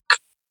hunt."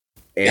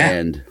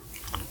 And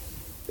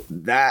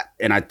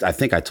I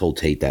think I told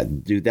Tate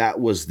that, dude, that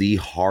was the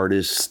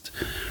hardest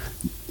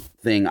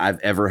thing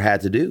I've ever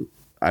had to do.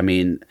 I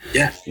mean,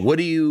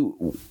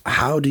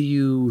 how do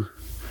you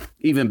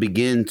even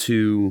begin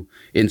to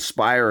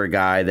inspire a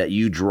guy that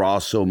you draw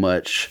so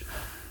much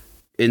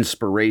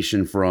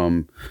inspiration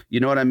from? You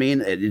know what I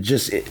mean?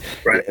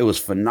 It was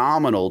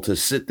phenomenal to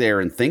sit there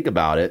and think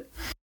about it.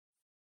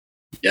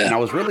 And I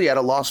was really at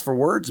a loss for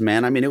words,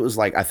 man. I mean, it was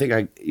like, I think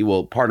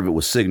part of it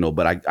was signal,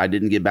 but I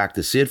didn't get back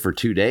to Sid for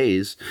 2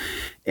 days.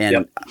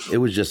 And it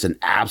was just an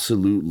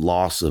absolute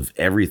loss of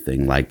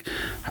everything. Like,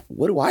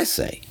 what do I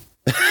say?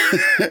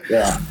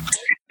 Yeah.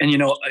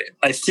 And,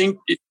 I think,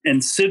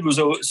 and Sid was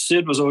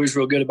always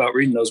real good about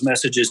reading those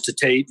messages to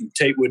Tate, and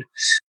Tate would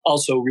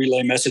also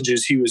relay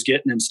messages he was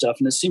getting and stuff.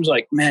 And it seems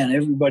like, man,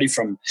 everybody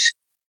from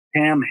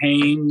Cam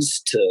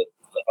Haynes to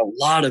a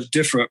lot of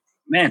different,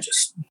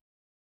 just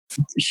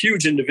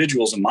huge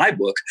individuals in my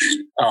book,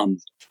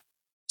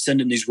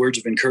 sending these words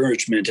of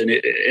encouragement, and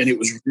it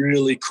was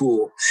really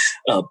cool.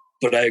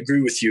 But I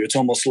agree with you. It's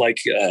almost like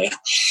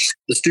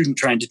the student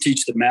trying to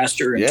teach the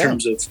master in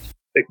terms of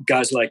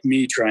guys like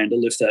me trying to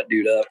lift that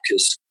dude up,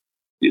 because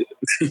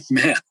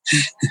man,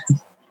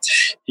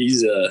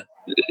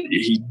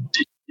 he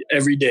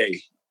every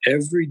day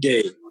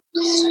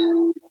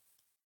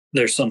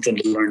there's something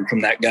to learn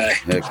from that guy.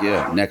 Heck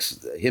yeah.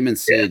 Him and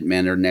Sid,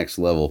 man, they're next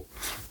level.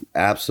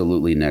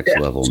 Absolutely next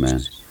level,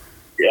 man.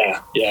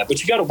 Yeah. But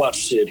you got to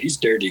watch Sid. He's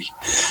dirty.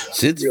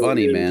 Sid's really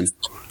funny, man.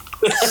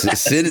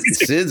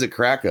 Sid's a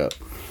crack up.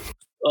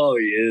 Oh,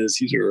 he is.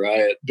 He's a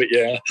riot. But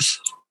yeah,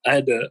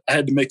 I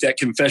had to make that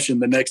confession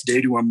the next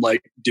day to him.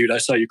 Like, dude, I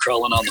saw you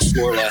crawling on the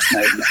floor last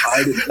night, and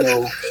I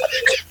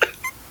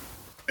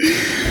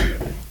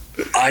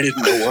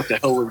didn't know what the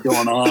hell was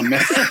going on,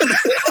 man.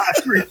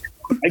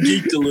 I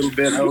geeked a little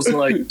bit. I was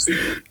like,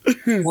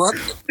 what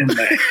in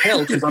the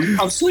hell? Because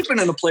I'm sleeping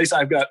in a place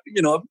I've got,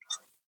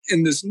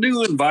 in this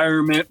new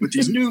environment with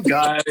these new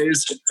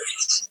guys.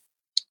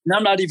 And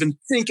I'm not even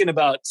thinking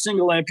about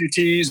single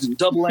amputees and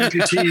double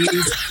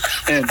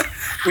amputees. And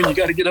when you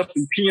got to get up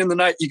and pee in the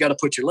night, you got to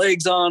put your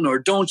legs on, or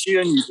don't you?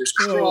 And you just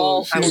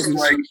crawl. I was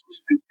like,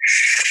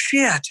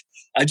 shit.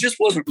 I just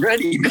wasn't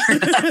ready, man.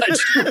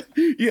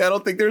 Yeah, I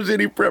don't think there's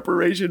any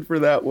preparation for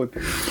that one.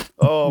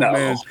 Oh, no,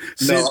 man.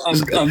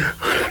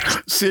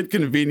 Sid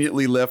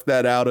conveniently left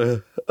that out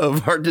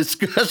of our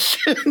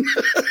discussion.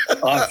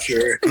 I'm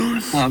sure.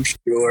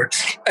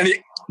 I mean,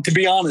 to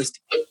be honest,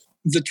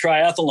 the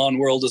triathlon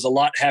world is a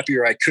lot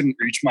happier I couldn't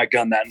reach my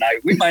gun that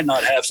night. We might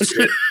not have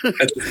Sid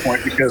at this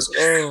point, because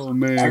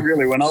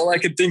when all I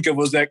could think of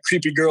was that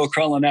creepy girl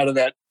crawling out of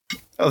that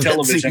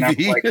television. I'm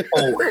like,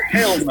 oh,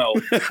 hell no.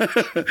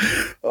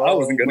 I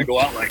wasn't going to go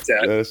out like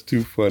that. That's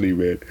too funny,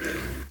 man.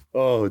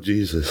 Oh,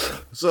 Jesus.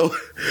 So,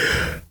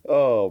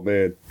 oh,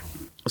 man.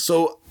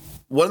 So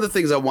one of the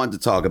things I wanted to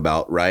talk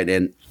about, right,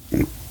 and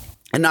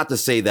not to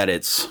say that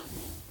it's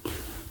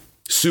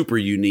super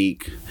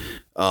unique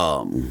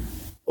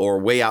or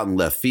way out in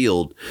left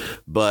field,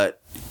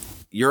 but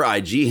your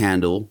IG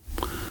handle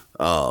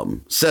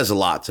says a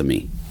lot to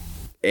me.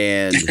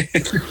 And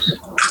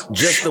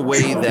just the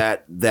way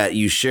that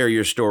you share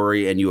your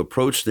story and you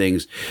approach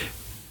things,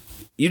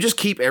 you just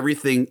keep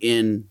everything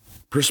in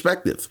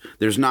perspective.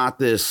 There's not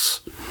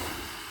this,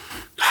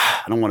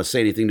 I don't want to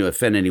say anything to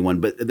offend anyone,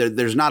 but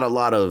there's not a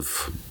lot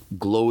of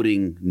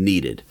gloating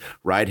needed,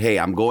 right? Hey,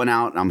 I'm going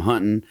out, I'm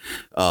hunting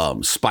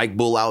spike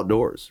bull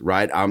outdoors,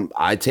 right?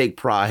 I take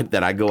pride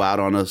that I go out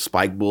on a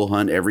spike bull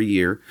hunt every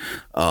year.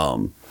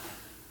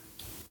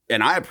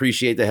 And I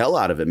appreciate the hell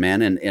out of it,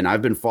 man. And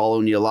I've been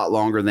following you a lot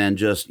longer than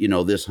just,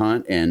 this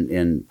hunt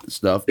and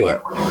stuff.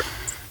 But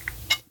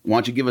why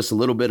don't you give us a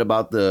little bit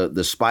about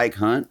the spike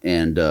hunt?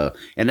 And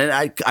then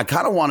I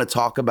kind of want to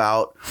talk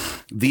about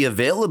the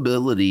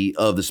availability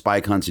of the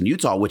spike hunts in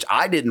Utah, which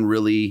I didn't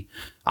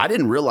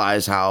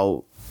realize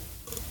how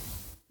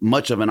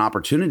much of an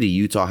opportunity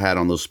Utah had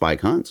on those spike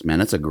hunts, man.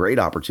 That's a great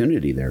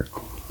opportunity there.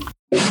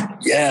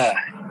 Yeah.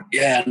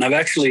 And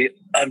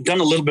I've done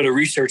a little bit of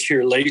research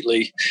here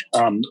lately,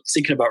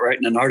 thinking about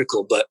writing an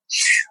article, but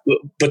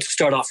to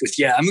start off with,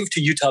 I moved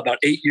to Utah about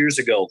 8 years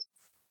ago,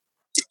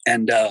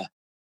 and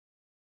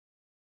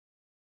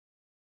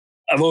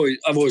I've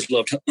always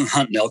loved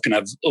hunting elk, and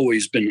I've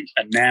always been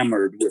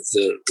enamored with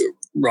the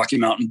Rocky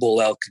Mountain bull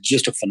elk.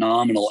 Just a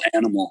phenomenal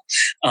animal.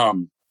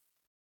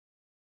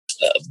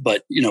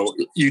 But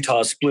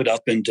Utah split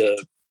up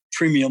into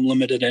premium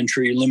limited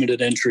entry,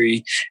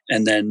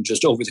 and then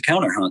just over the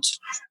counter hunts.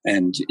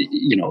 And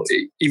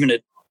even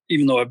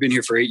though I've been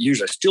here for 8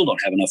 years, I still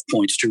don't have enough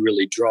points to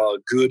really draw a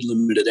good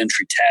limited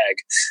entry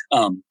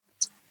tag.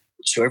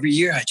 So every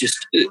year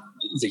the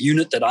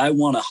unit that I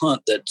want to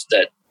hunt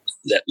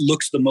that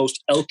looks the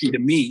most elky to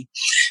me,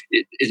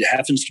 it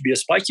happens to be a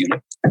spike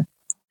unit.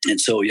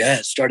 And so,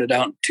 it started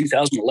out in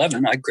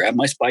 2011. I grabbed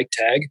my spike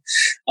tag,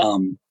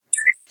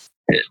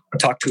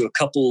 talked to a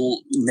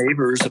couple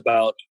neighbors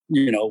about,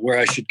 where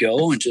I should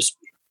go, and just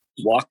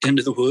walked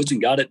into the woods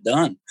and got it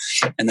done.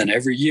 And then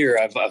every year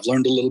I've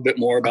learned a little bit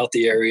more about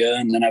the area,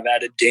 and then I've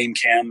added game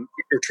cam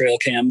or trail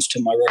cams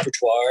to my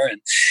repertoire.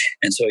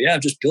 And so,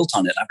 I've just built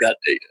on it. I've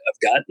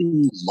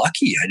gotten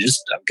lucky.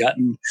 I've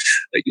gotten,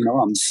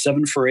 I'm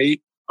 7 for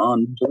 8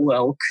 on bull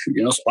elk,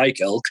 spike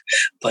elk.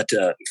 But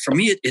for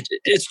me,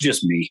 it's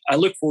just me. I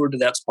look forward to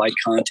that spike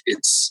hunt.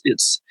 It's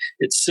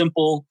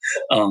simple.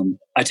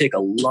 I take a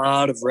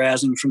lot of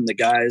razzing from the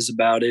guys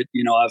about it.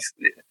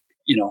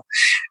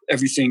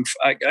 everything.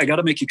 I got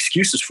to make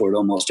excuses for it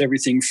almost.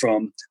 Everything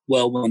from,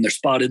 well, when they're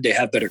spotted, they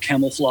have better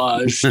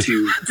camouflage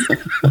to,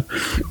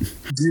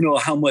 do you know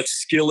how much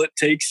skill it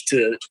takes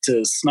to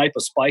snipe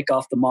a spike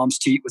off the mom's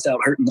teat without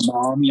hurting the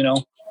mom,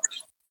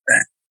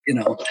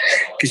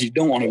 because you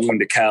don't want to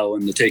wound a cow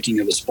in the taking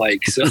of a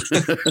spike. So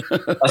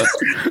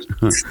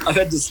I've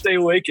had to stay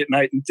awake at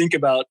night and think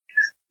about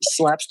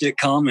slapstick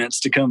comments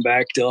to come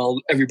back to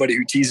everybody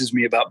who teases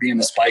me about being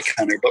a spike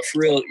hunter. But for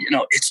real,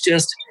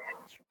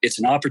 it's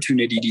an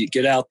opportunity to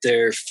get out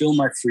there, fill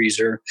my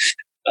freezer.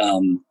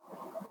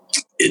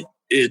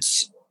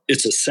 It's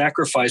a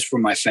sacrifice for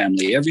my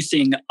family.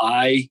 Everything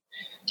I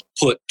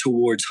put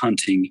towards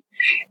hunting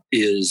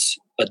is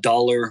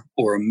 $1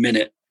 or a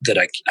minute that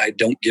I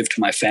don't give to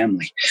my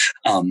family.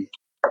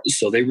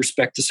 So they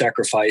respect the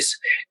sacrifice,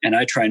 and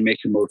I try and make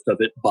the most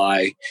of it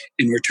by,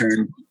 in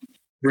return,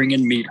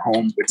 bringing meat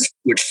home,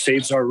 which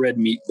saves our red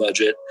meat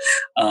budget.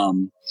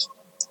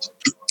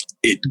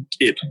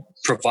 It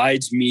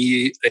provides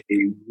me a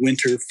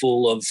winter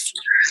full of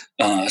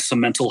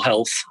some mental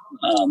health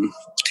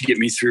to get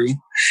me through.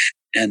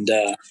 And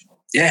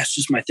it's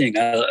just my thing.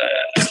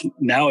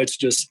 Now I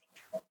just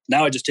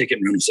take it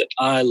and run with it.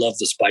 I love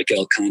the spike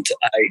elk hunt.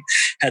 I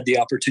had the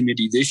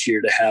opportunity this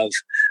year to have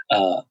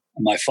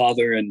my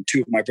father and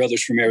 2 of my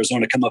brothers from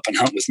Arizona come up and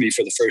hunt with me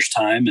for the first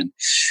time. And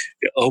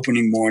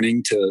opening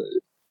morning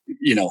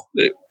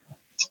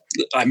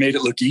I made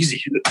it look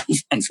easy.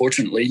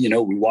 Unfortunately,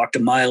 we walked a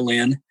mile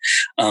in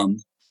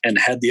and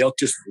had the elk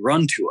just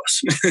run to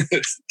us.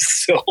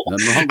 So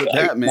nothing wrong with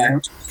that,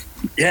 man.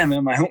 Yeah,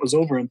 man, my hunt was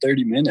over in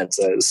 30 minutes.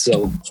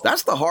 So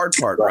that's the hard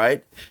part,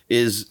 right?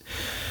 Is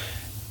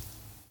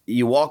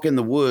you walk in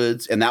the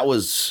woods, and that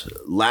was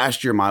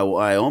last year, my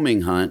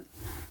Wyoming hunt.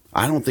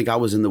 I don't think I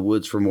was in the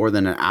woods for more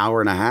than an hour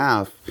and a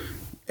half,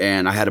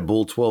 and I had a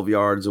bull 12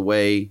 yards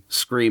away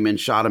screaming,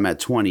 shot him at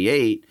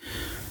 28.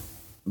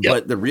 Yep.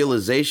 But the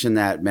realization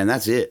that, man,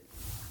 that's it.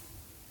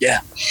 Yeah.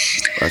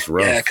 That's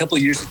rough. Yeah, a couple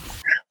of years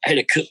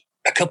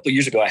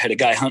ago, I had a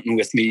guy hunting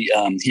with me.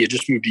 He had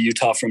just moved to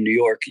Utah from New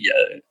York,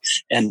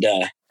 and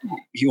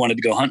he wanted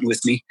to go hunting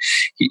with me.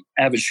 He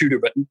avid shooter,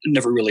 but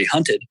never really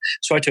hunted.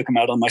 So I took him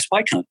out on my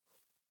spike hunt.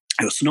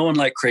 It was snowing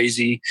like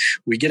crazy.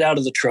 We get out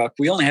of the truck.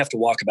 We only have to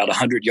walk about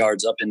 100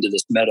 yards up into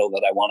this meadow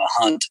that I want to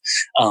hunt.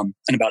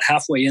 And about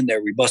halfway in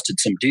there, we busted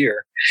some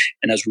deer.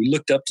 And as we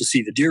looked up to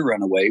see the deer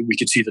run away, we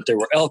could see that there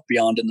were elk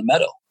beyond in the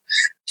meadow.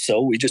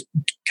 So we just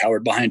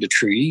cowered behind a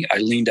tree. I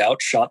leaned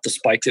out, shot the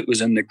spike that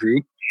was in the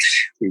group.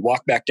 We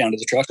walked back down to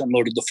the truck,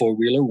 unloaded the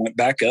 4-wheeler, went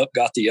back up,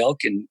 got the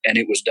elk, and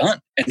it was done.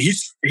 And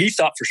he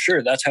thought for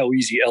sure that's how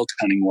easy elk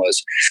hunting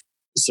was.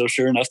 So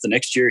sure enough, the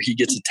next year he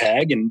gets a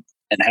tag and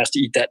has to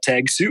eat that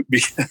tag soup,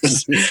 because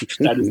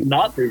that is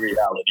not the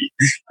reality.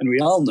 And we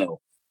all know.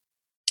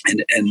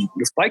 And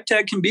the spike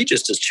tag can be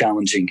just as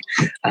challenging.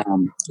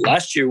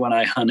 Last year when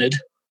I hunted,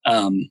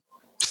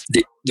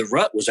 the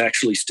rut was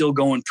actually still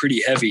going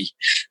pretty heavy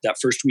that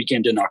first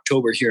weekend in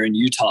October here in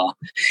Utah.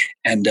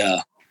 And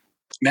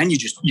man,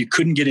 you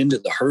couldn't get into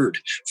the herd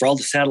for all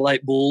the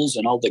satellite bulls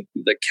and all the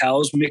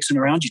cows mixing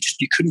around.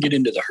 You couldn't get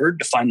into the herd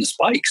to find the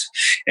spikes.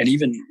 And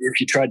even if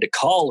you tried to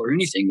call or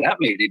anything, that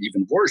made it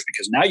even worse,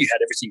 because now you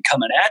had everything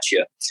coming at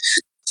you.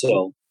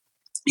 So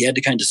you had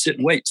to kind of sit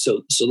and wait.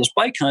 So the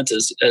spike hunt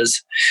is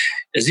as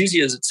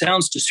easy as it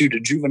sounds to shoot a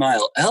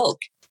juvenile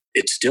elk.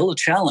 It's still a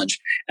challenge.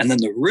 And then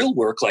the real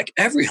work, like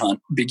every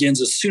hunt,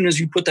 begins as soon as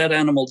you put that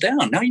animal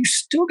down. Now you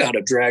still got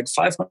to drag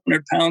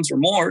 500 pounds or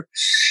more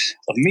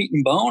of meat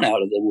and bone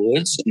out of the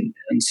woods.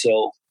 And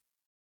so,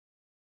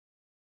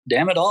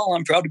 damn it all,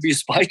 I'm proud to be a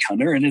spike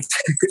hunter. And it's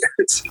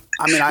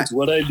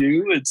what I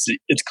do.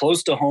 It's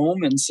close to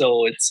home. And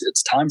so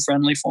it's time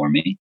friendly for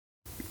me.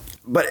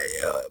 But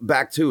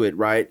back to it,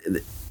 right?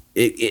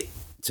 It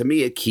to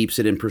me, it keeps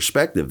it in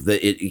perspective.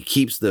 It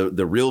keeps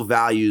the real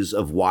values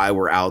of why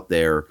we're out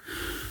there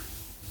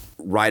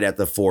right at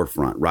the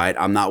forefront, right?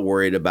 I'm not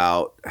worried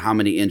about how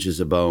many inches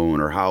of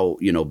bone or how,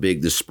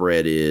 big the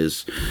spread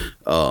is.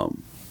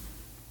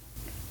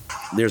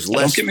 There's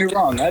less. Don't get me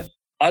wrong.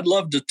 I'd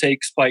love to take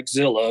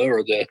Spikezilla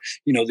or the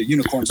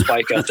unicorn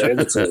spike out there.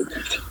 That's a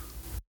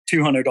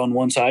 200 on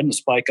one side and a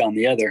spike on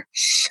the other.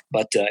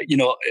 But,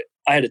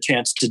 I had a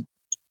chance to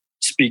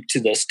speak to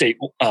the state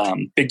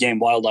big game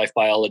wildlife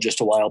biologist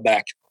a while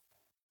back.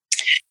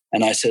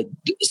 And I said,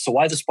 so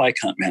why the spike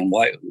hunt, man?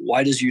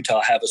 Why does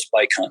Utah have a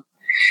spike hunt?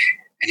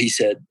 And he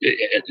said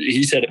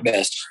it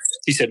best.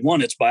 He said,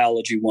 1, it's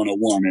biology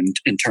 101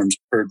 in terms of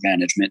herd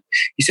management.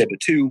 He said, but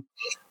 2,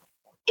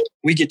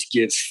 we get to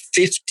give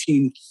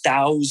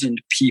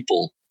 15,000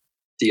 people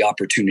the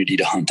opportunity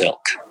to hunt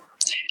elk.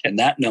 And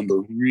that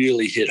number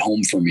really hit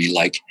home for me.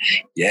 Like,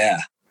 yeah,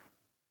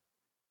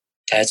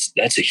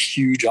 that's a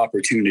huge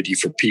opportunity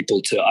for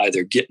people to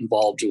either get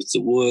involved with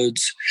the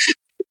woods,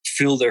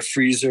 fill their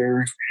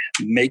freezer,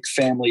 make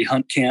family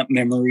hunt camp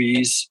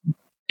memories,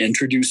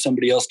 introduce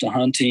somebody else to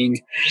hunting,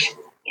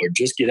 or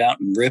just get out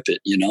and rip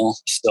it,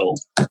 So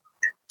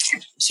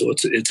So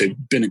it's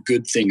been a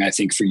good thing, I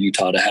think, for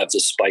Utah to have the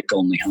spike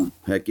only hunt.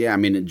 Heck yeah. I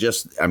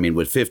mean,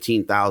 with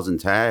 15,000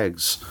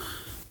 tags,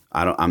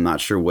 I'm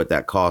not sure what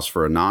that costs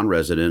for a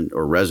non-resident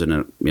or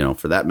resident,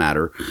 for that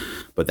matter,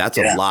 but that's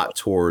a lot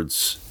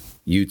towards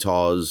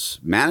Utah's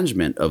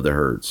management of the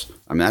herds.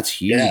 I mean,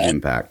 that's huge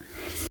impact.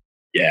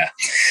 Yeah.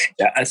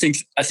 I think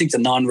the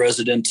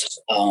non-resident,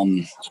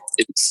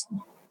 it's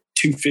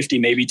 $250,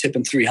 maybe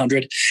tipping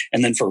 $300.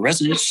 And then for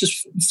residents,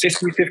 just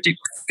 $55.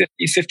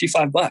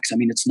 I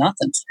mean, it's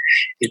nothing.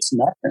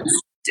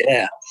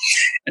 Yeah.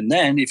 And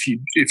then if you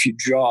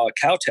draw a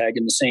cow tag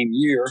in the same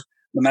year,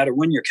 no matter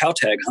when your cow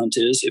tag hunt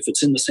is, if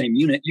it's in the same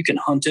unit, you can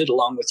hunt it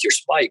along with your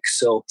spike.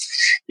 So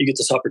you get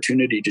this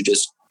opportunity to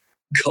just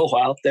go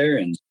out there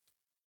and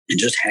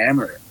just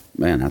hammer it.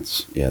 Man,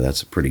 that's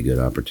a pretty good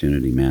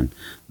opportunity, man.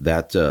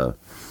 That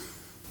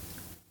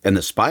and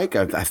the spike,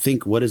 I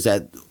think, what is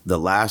that?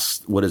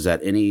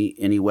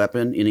 Any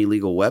weapon, any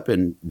legal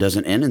weapon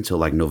doesn't end until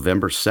like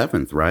November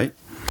 7th, right?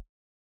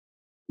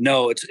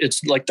 No,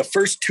 it's like the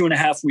first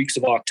 2.5 weeks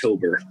of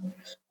October,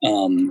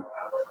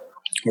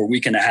 or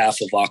week and a half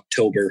of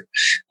October,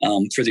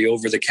 for the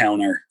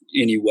over-the-counter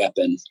any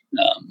weapon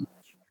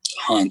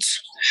hunts.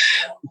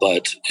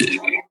 But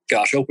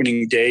gosh,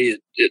 opening day,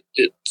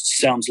 it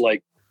sounds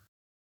like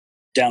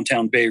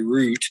downtown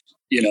Beirut,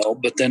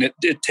 but then it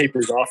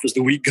tapers off as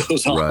the week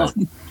goes on. Right.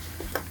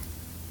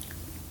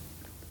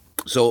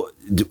 So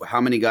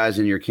how many guys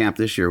in your camp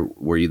this year?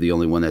 Were you the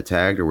only one that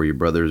tagged, or were your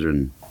brothers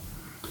and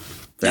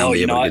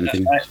family able to get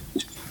anything?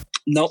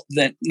 No,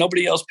 then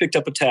nobody else picked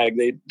up a tag.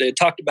 They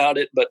talked about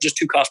it, but just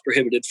too cost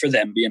prohibitive for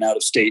them being out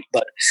of state.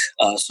 But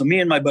so me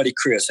and my buddy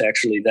Chris,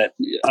 actually, that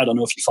I don't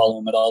know if you follow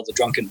him at all, the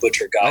Drunken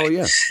Butcher guy. Oh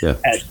yeah.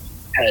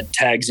 Had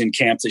tags in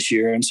camp this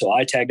year, and so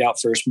I tagged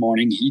out first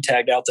morning. He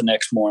tagged out the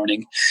next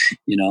morning.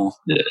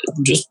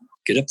 Just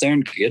get up there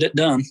and get it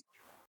done.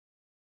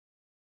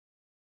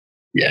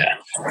 Yeah,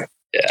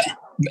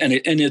 and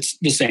it's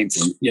the same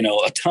thing.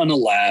 A ton of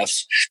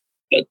laughs,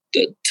 a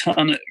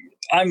ton of.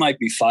 I might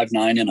be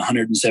 5'9" and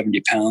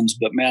 170 pounds,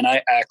 but man,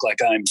 I act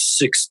like I'm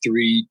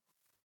 6'3",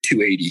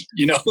 280.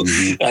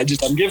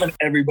 Mm-hmm. I'm giving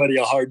everybody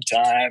a hard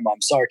time.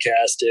 I'm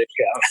sarcastic,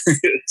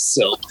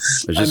 so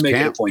I make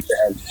it a point to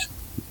have.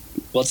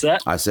 What's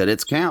that? I said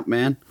it's camp,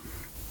 man.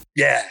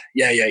 Yeah.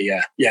 And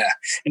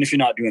if you're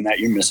not doing that,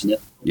 you're missing it.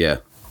 Yeah.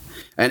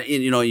 And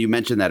you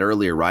mentioned that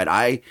earlier,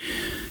 right?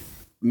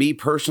 Me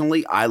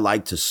personally, I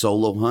like to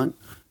solo hunt,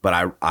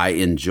 but I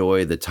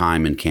enjoy the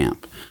time in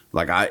camp.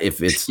 Like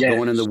if it's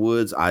going in the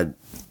woods, I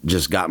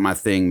just got my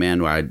thing,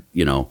 man, where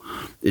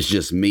it's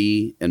just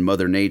me and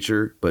Mother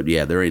Nature. But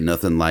yeah, there ain't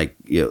nothing like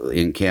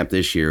in camp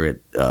this year at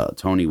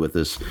Tony with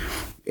us.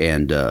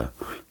 And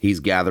he's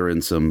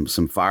gathering some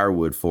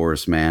firewood for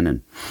us, man.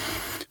 And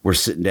we're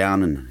sitting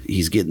down and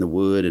he's getting the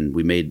wood, and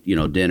we made,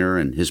 dinner,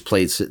 and his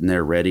plate's sitting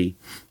there ready.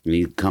 And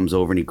he comes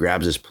over and he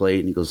grabs his plate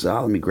and he goes,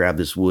 let me grab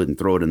this wood and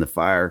throw it in the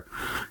fire.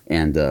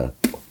 And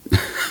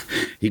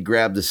he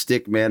grabbed the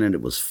stick, man, and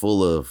it was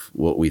full of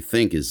what we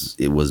think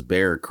it was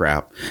bear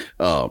crap.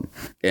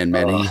 And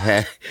man,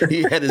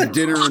 he had his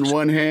dinner in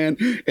one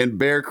hand and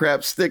bear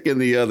crap stick in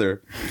the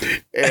other.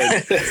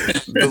 And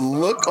the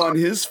look on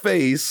his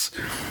face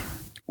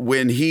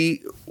when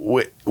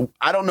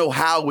I don't know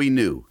how we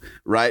knew,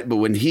 right? But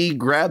when he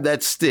grabbed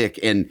that stick,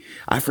 and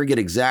I forget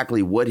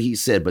exactly what he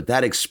said, but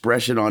that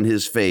expression on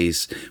his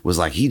face was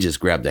like he just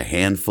grabbed a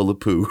handful of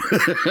poo.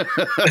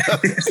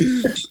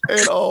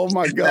 And oh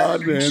my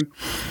God, man.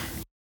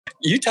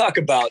 You talk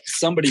about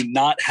somebody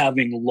not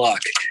having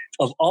luck.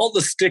 Of all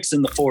the sticks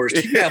in the forest,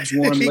 he grabs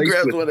one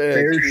laced with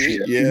bear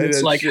shit. Yeah,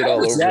 it's like,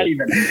 how does that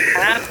even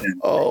happen?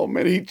 Oh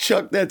man, he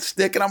chucked that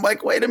stick, and I'm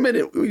like, wait a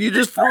minute, you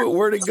just threw it.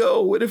 Where'd it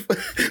go? What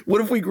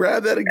if we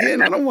grab that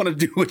again? I don't want to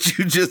do what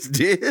you just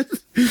did.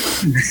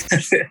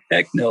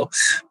 Heck no,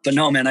 but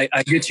no, man, I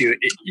get you.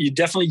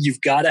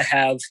 You've got to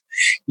have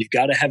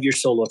your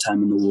solo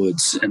time in the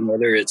woods, and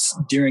whether it's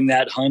during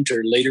that hunt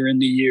or later in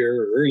the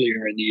year or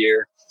earlier in the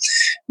year.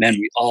 Man,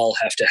 we all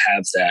have to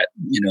have that,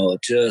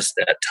 just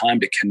that time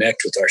to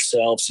connect with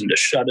ourselves and to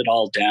shut it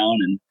all down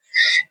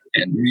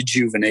and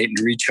rejuvenate and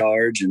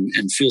recharge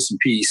and feel some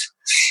peace.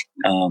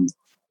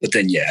 But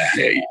then,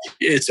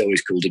 it's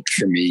always cool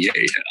for me.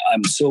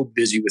 I'm so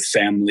busy with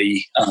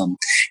family, and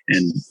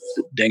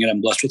dang it,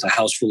 I'm blessed with a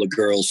house full of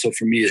girls. So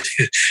for me,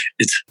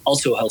 it's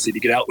also healthy to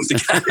get out with the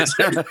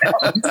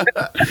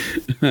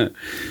guys.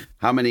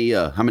 How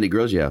many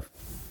girls you have?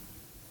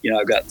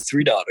 I've got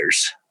 3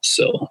 daughters.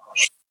 So.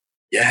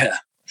 Yeah.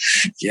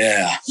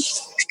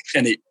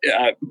 And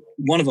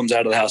one of them's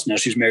out of the house now.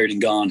 She's married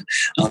and gone.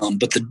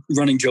 But the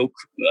running joke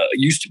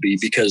used to be,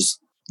 because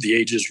the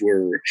ages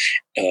were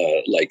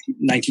like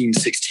 19,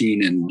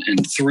 16, and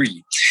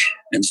 3.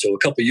 And so a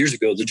couple of years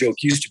ago, the joke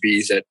used to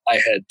be that I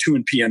had 2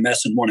 in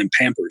PMS and 1 in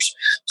Pampers.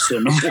 So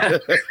no matter,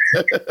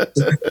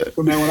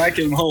 but man, when I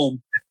came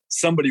home,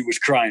 somebody was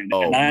crying,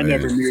 and I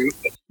never knew.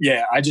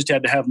 Yeah, I just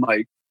had to have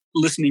my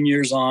listening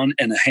ears on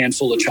and a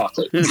handful of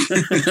chocolate.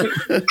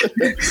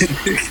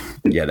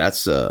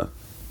 That's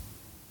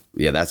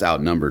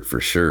outnumbered for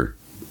sure.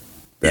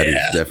 That is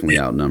definitely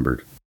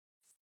outnumbered.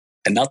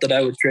 And not that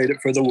I would trade it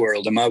for the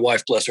world. And my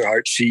wife, bless her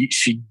heart, she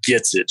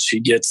gets it. She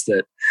gets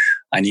that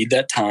I need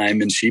that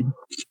time, and she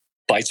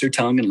bites her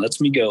tongue and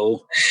lets me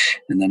go.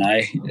 And then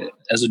I,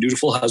 as a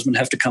dutiful husband,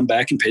 have to come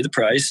back and pay the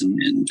price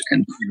and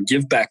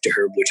give back to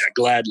her, which I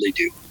gladly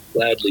do.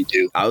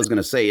 I was going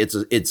to say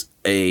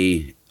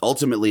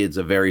ultimately it's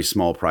a very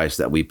small price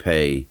that we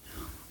pay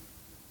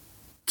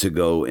to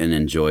go and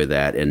enjoy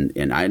that.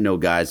 And I know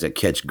guys that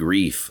catch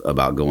grief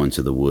about going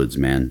to the woods,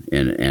 man.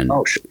 And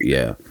oh, sure.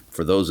 Yeah,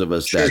 for those of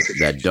us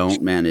that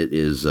don't, man, it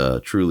is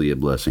truly a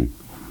blessing.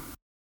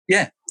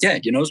 Yeah.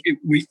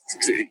 We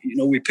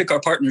pick our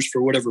partners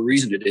for whatever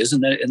reason it is,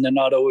 and they're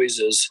not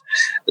always as.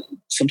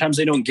 Sometimes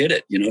they don't get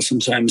it.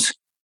 Sometimes,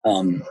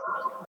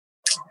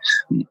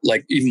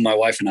 like even my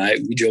wife and I,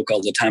 we joke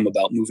all the time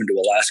about moving to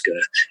Alaska,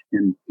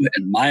 and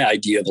my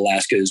idea of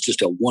Alaska is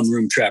just a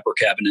one-room trapper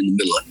cabin in the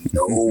middle of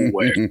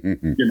nowhere,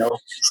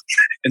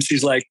 And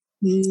she's like,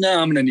 "No,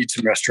 I'm going to need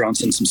some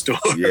restaurants and some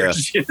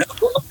stores." Yeah.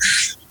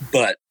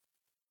 But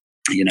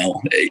you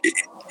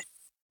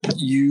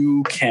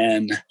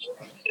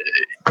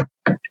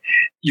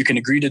can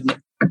agree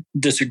to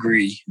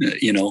disagree,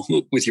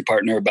 with your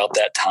partner about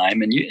that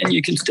time, and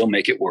you can still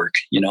make it work.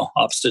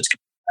 Opposites can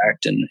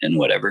act and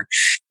whatever.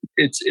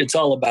 It's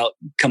all about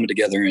coming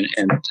together and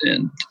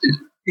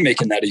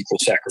making that equal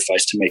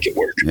sacrifice to make it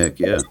work. Heck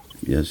yeah.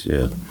 Yes.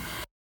 Yeah.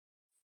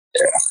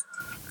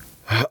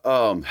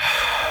 Yeah.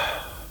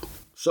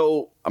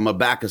 So I'm gonna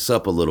back us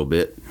up a little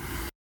bit.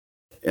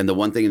 And the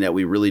one thing that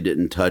we really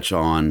didn't touch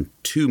on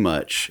too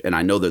much, and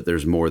I know that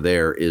there's more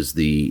there, is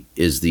the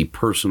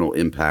personal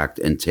impact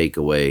and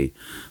takeaway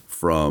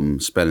from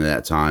spending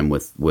that time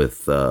with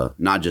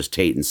not just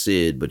Tate and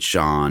Sid, but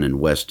Sean and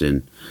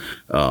Weston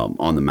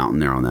on the mountain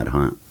there on that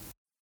hunt.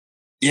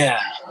 Yeah.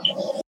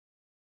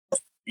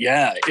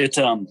 It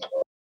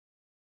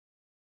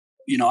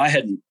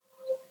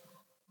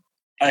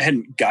I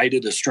hadn't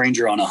guided a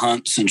stranger on a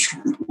hunt since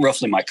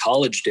roughly my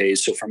college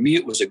days. So for me,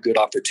 it was a good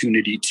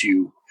opportunity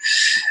to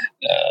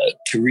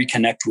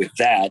reconnect with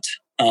that,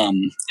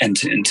 and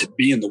to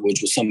be in the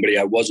woods with somebody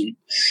I wasn't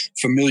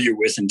familiar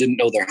with and didn't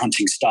know their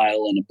hunting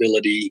style and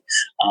ability.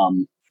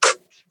 So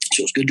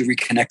it was good to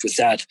reconnect with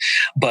that.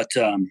 But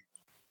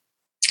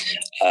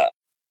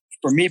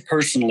for me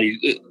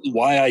personally,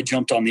 why I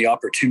jumped on the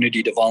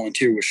opportunity to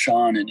volunteer with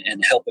Sean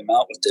and help him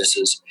out with this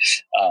is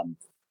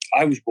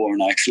I was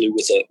born actually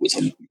with a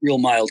real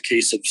mild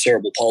case of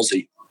cerebral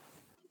palsy.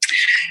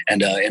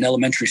 And in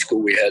elementary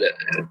school, we had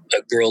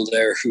a girl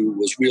there who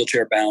was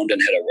wheelchair bound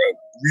and had a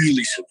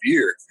really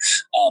severe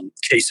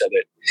case of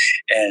it.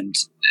 And,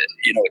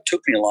 it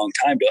took me a long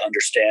time to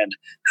understand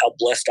how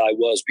blessed I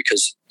was,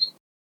 because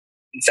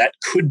that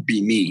could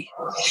be me.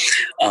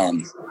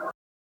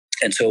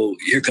 And so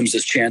here comes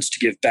this chance to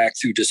give back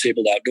through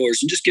Disabled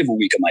Outdoors and just give a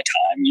week of my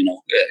time.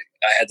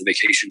 I had the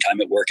vacation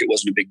time at work. It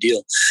wasn't a big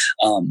deal.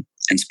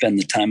 And spend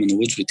the time in the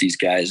woods with these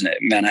guys. And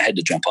man, I had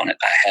to jump on it.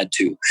 I had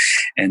to.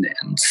 And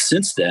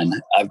since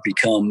then, I've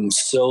become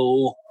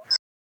so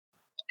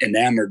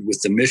enamored with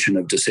the mission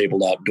of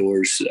Disabled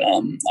Outdoors.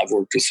 I've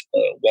worked with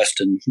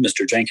Weston,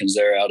 Mr. Jenkins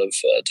there out of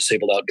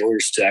Disabled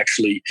Outdoors to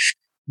actually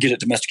get it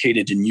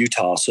domesticated in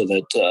Utah so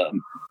that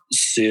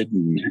Sid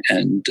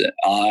and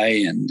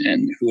I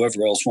and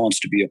whoever else wants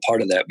to be a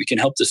part of that, we can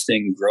help this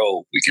thing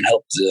grow. We can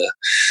help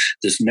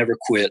this never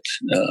quit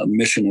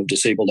mission of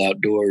Disabled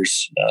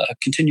Outdoors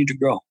continue to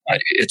grow.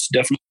 It's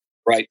definitely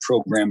the right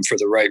program for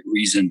the right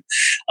reason.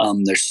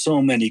 There's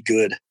so many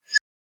good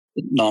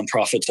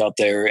nonprofits out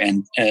there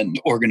and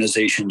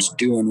organizations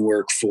doing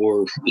work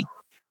for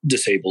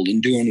disabled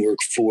and doing work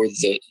for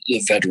the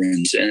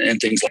veterans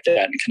and things like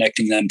that, and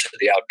connecting them to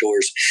the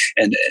outdoors.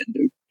 And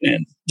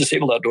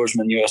Disabled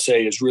Outdoorsmen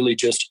USA is really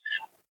just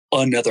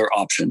another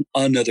option,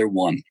 another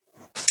one.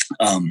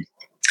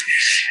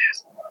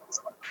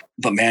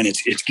 But man,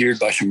 it's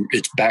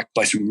backed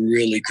by some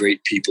really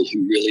great people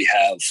who really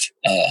have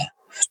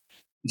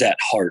that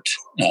heart,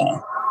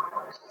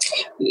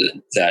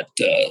 that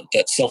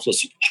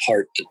selfless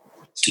heart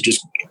to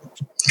just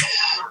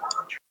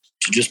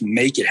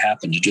make it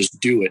happen, to just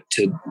do it,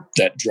 to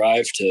that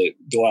drive to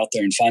go out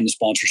there and find the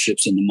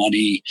sponsorships and the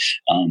money,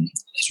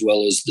 as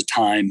well as the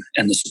time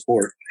and the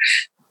support.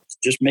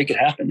 Just make it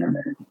happen.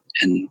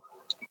 And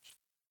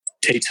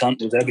Tate's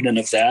hunt was evident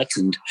of that.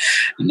 And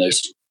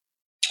there's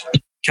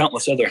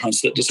countless other hunts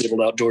that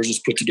Disabled Outdoors has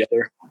put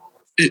together.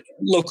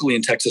 Locally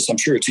in Texas, I'm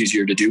sure it's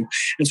easier to do.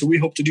 And so we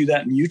hope to do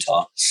that in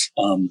Utah.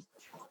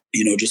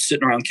 Just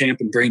sitting around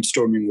camp and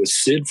brainstorming with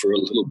Sid for a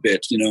little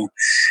bit, the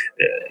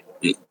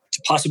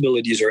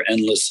possibilities are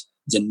endless.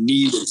 The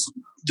need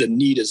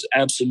is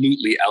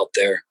absolutely out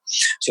there.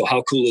 So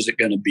how cool is it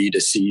going to be to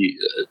see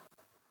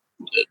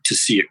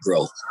it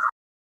grow?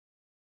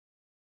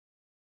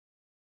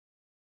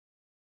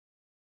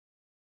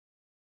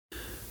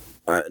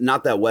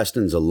 Not that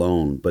Weston's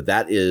alone, but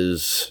that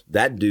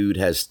dude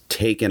has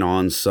taken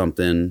on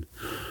something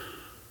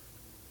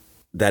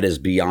that is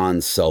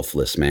beyond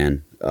selfless,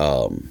 man.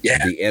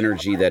 The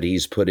energy that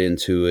he's put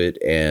into it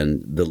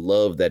and the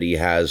love that he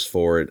has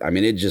for it. I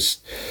mean,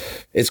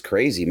 it's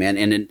crazy,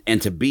 man.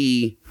 And to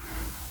be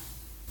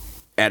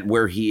at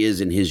where he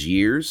is in his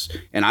years.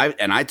 And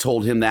I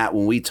told him that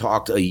when we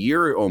talked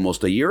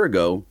almost a year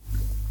ago.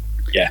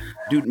 Yeah.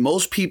 Dude,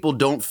 most people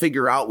don't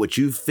figure out what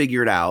you've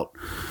figured out,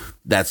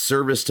 that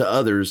service to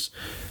others,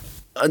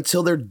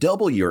 until they're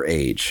double your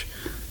age.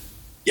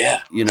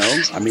 Yeah. You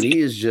know, I mean, he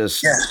is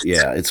just,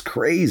 it's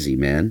crazy,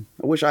 man.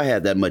 I wish I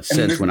had that much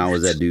sense when I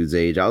was that dude's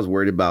age. I was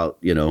worried about,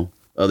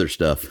 other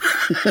stuff.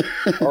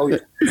 Oh,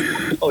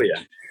 yeah.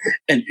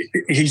 And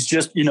he's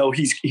just,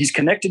 he's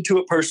connected to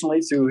it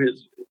personally through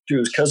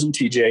his cousin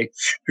TJ,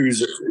 who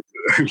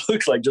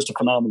looks like just a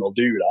phenomenal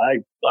dude.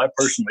 I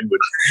personally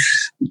would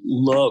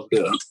love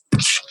to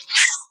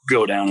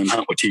go down and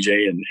hunt with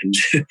TJ and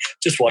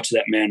just watch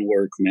that man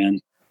work, man.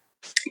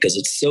 Because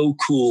it's so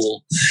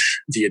cool,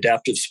 the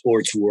adaptive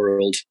sports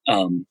world,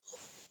 and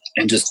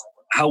just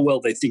how well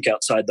they think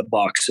outside the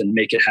box and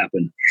make it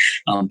happen.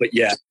 But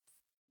yeah,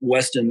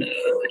 Weston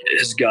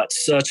has got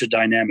such a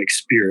dynamic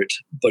spirit,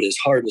 but his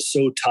heart is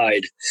so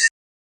tied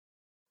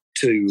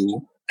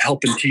to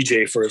helping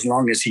TJ for as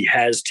long as he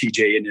has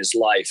TJ in his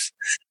life,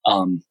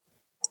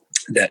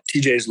 that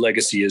TJ's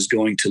legacy is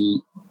going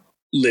to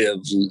live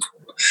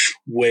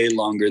way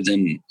longer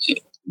than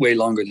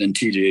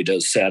TJ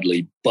does,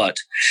 sadly. But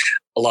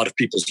a lot of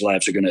people's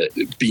lives are going to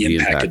be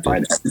impacted by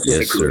that.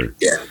 Yes, sir.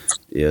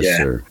 Yeah.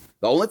 Sir.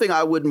 The only thing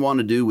I wouldn't want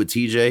to do with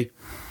TJ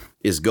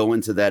is go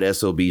into that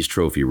SOB's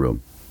trophy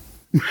room.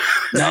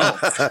 No.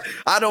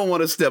 I don't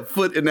want to step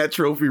foot in that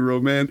trophy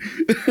room, man.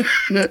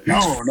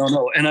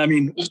 No. And I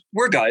mean,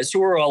 we're guys, so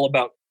we're all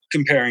about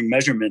comparing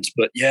measurements,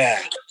 but yeah.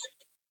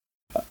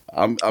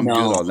 I'm good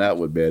on that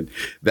one, man.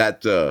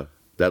 The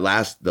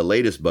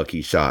latest buck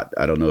he shot,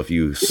 I don't know if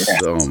you,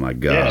 oh my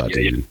God,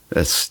 dude.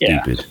 That's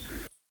stupid.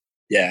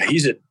 Yeah,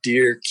 he's a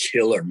deer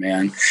killer,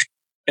 man.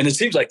 And it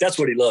seems like that's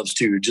what he loves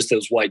too, just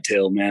those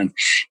whitetail, man.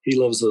 He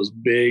loves those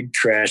big,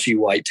 trashy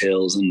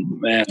whitetails.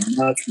 And man,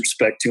 much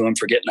respect to him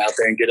for getting out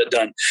there and get it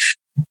done.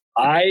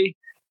 I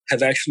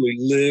have actually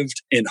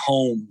lived in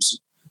homes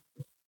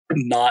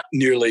not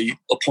nearly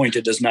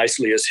appointed as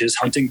nicely as his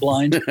hunting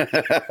blind.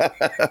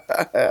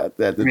 I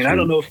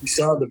don't know if you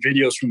saw the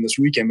videos from this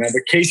weekend, man,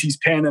 but Casey's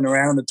panning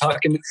around and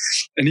talking,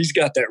 and he's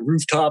got that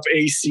rooftop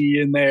AC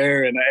in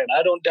there. And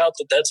I don't doubt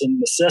that that's a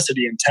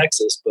necessity in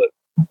Texas, but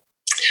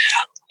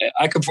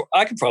I could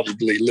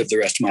probably live the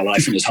rest of my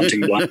life in his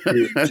hunting blind.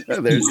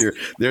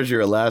 there's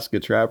your Alaska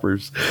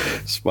trappers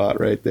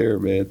spot right there,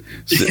 man.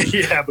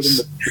 Yeah, but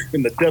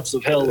in the depths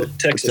of hell of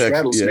Texas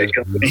Rattlesnake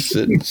Company,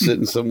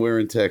 sitting somewhere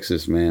in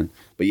Texas, man.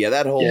 But yeah,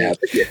 that whole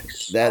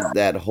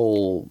that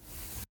whole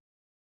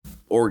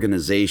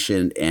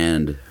organization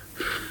and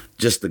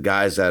just the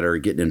guys that are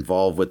getting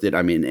involved with it.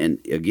 I mean,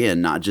 and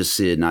again, not just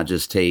Sid, not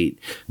just Tate,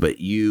 but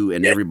you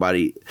and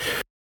everybody.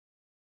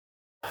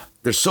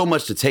 There's so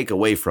much to take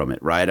away from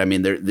it, right? I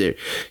mean, there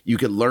you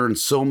can learn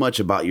so much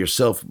about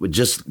yourself with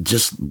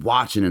just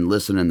watching and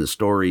listening to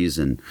stories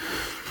and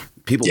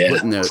people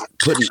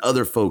putting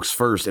other folks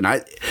first.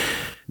 And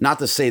not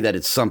to say that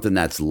it's something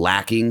that's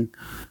lacking,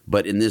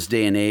 but in this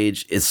day and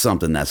age, it's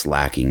something that's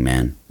lacking,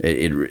 man.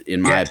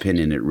 In my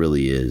opinion, it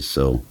really is.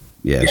 So.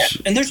 Yes.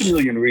 Yeah. And there's a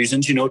million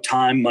reasons,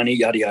 time, money,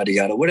 yada, yada,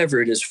 yada,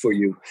 whatever it is for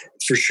you,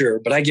 for sure.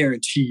 But I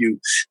guarantee you,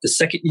 the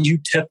second you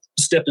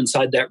step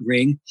inside that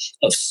ring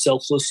of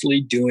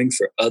selflessly doing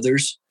for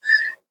others,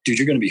 dude,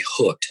 you're going to be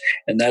hooked.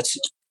 And that's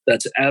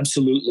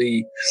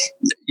absolutely,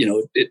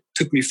 it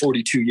took me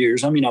 42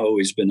 years. I mean, I've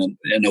always been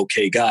an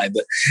okay guy,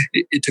 but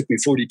it took me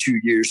 42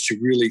 years to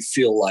really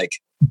feel like,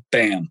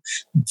 bam,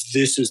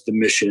 this is the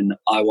mission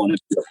I want to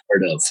be a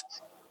part of.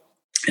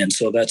 And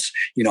so that's,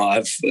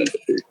 I've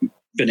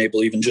been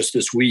able even just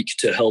this week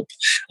to help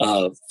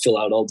fill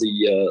out all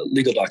the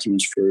legal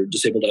documents for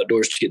Disabled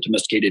Outdoors to get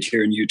domesticated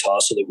here in Utah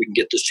so that we can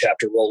get this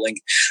chapter rolling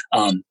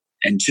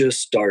and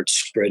just start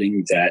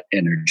spreading that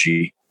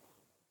energy.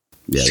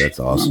 Yeah, that's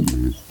awesome,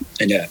 man.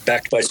 And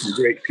backed by some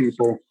great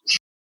people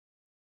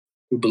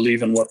who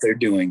believe in what they're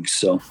doing.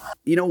 So,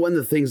 one of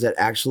the things that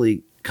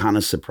actually kind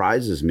of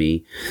surprises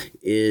me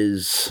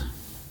is,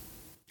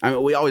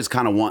 we always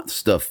kind of want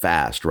stuff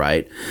fast,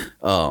 right?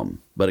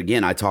 But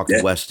again, I talked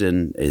to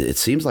Weston. It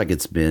seems like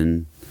it's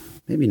been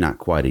maybe not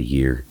quite a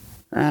year.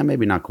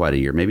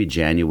 Maybe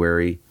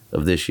January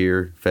of this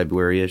year,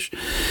 February-ish.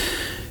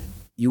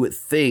 You would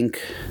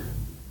think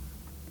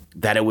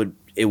that it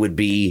would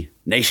be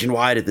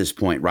nationwide at this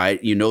point,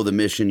 right? You know the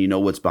mission, you know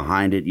what's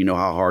behind it, you know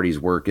how hard he's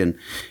working.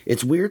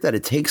 It's weird that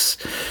it takes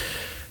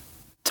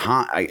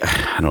time.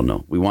 I don't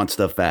know. We want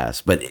stuff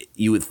fast, but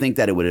you would think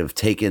that it would have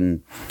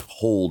taken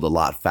hold a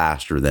lot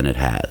faster than it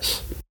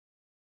has.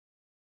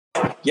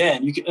 Yeah,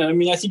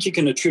 and I think you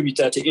can attribute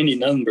that to any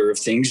number of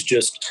things,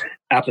 just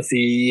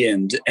apathy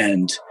and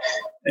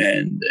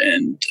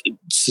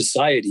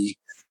society.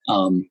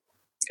 And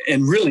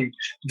really,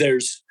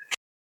 there's,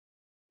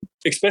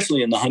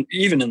 especially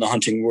even in the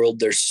hunting world,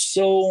 there's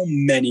so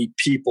many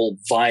people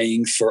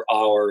vying for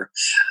our,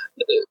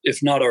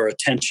 if not our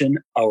attention,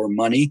 our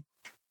money.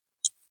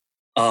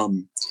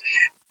 And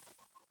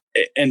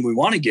we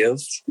want to give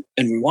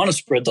and we want to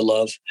spread the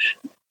love.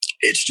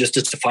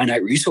 It's a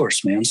finite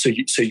resource, man. So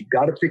you've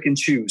got to pick and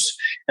choose,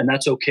 and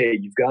that's okay.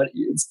 You've got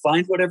to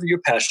find whatever you're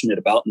passionate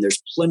about, and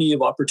there's plenty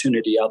of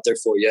opportunity out there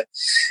for you.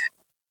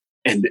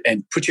 And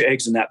put your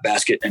eggs in that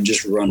basket and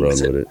just run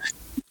with it.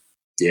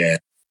 Yeah.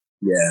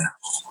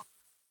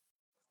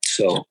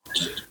 So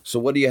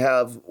what do you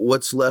have?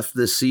 What's left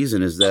this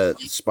season? Is that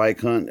spike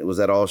hunt? Was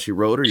that all she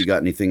wrote, or you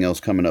got anything else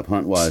coming up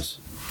hunt wise?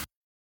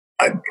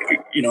 I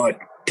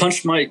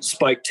punched my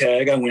spike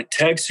tag. I went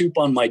tag soup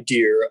on my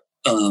deer.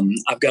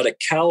 I've got a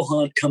cow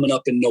hunt coming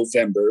up in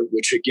November,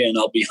 which again,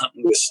 I'll be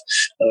hunting with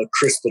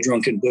Chris, the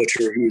drunken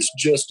butcher, who's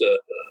just a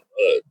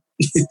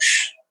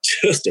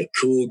just a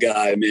cool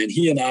guy, man.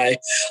 He and I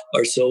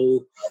are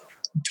so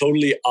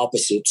totally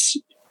opposites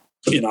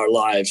in our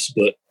lives,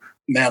 but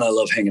man, I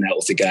love hanging out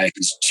with the guy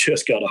who's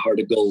just got a heart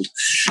of gold.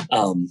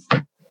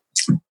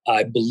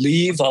 I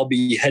believe I'll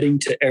be heading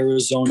to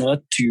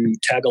Arizona to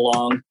tag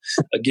along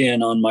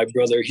again on my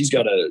brother. He's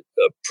got a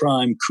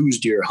prime coos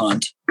deer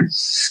hunt.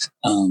 So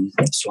I'm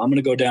going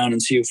to go down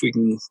and see if we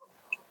can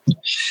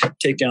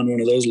take down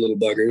one of those little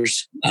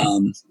buggers.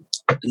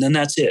 And then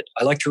that's it.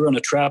 I like to run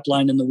a trap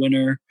line in the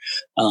winter.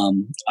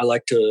 I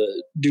like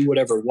to do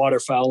whatever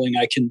waterfowling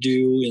I can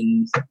do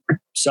in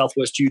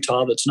Southwest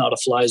Utah that's not a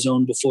fly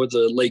zone before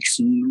the lakes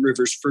and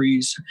rivers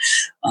freeze.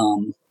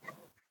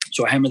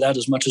 So I hammer that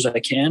as much as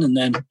I can, and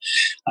then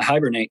I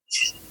hibernate.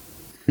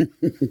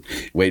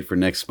 Wait for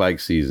next spike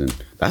season.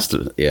 That's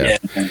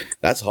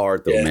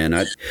hard though,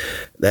 man.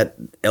 That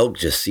elk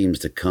just seems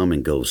to come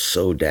and go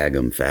so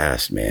daggum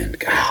fast, man.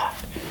 God,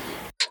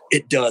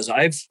 it does.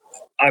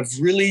 I've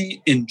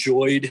really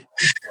enjoyed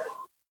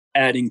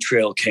adding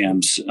trail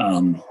cams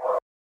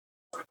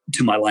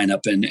to my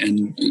lineup,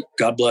 and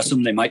God bless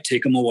them. They might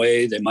take them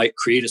away. They might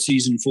create a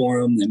season for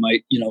them. They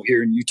might,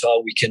 here in Utah,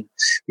 we can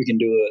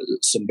do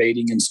some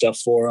baiting and stuff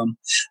for them.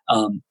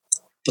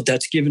 But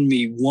that's given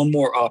me one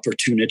more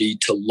opportunity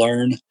to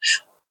learn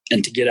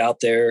and to get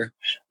out there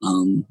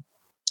and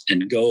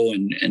go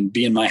and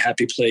be in my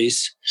happy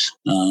place.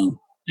 And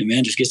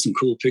man, just get some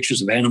cool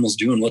pictures of animals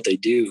doing what they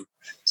do.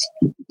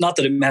 Not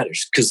that it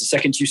matters, because the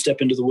second you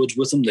step into the woods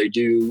with them, they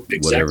do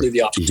exactly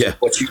the opposite of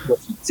what you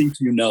think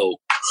you know.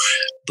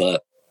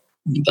 But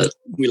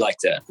we like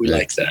that. We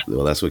like that.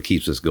 Well, that's what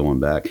keeps us going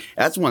back.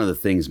 That's one of the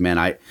things,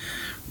 man.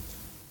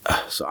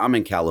 So I'm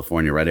in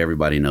California, right?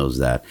 Everybody knows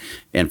that.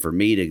 And for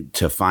me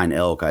to find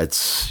elk,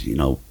 it's,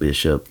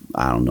 Bishop,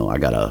 I don't know. I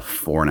got a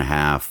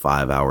 4.5,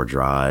 5 hour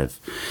drive,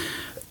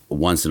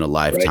 once in a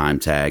lifetime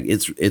tag.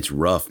 It's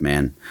rough,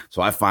 man.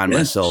 So I find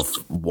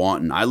myself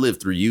wanting, I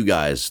live through you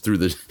guys, through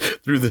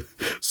the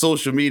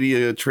social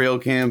media trail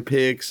cam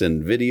pics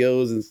and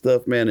videos and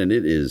stuff, man. And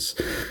it is,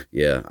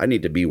 I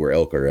need to be where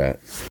elk are at.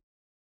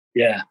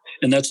 Yeah.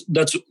 And that's,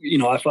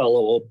 I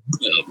follow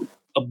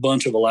a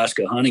bunch of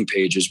Alaska hunting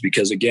pages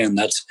because again,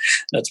 that's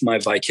my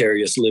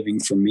vicarious living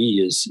for me,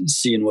 is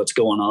seeing what's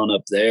going on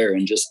up there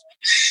and just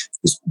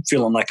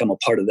feeling like I'm a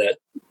part of that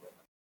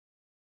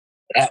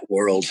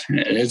world. And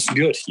it's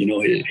good.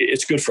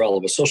 It's good for all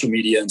of us. Social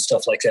media and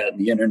stuff like that, and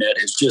the internet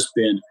has just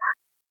been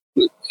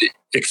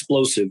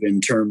explosive in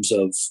terms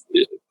of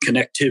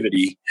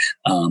connectivity.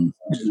 And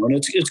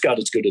it's got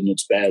its good and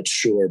its bad,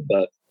 sure,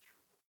 but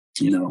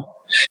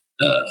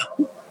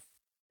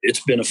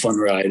it's been a fun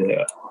ride.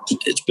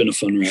 It's been a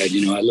fun ride.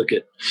 I look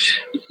at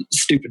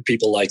stupid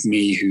people like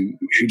me who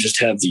just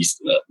have these,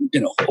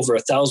 over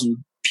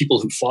 1,000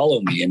 people who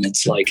follow me, and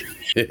it's like,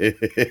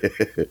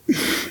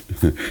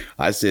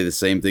 I say the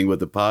same thing with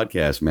the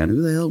podcast, man.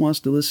 Who the hell wants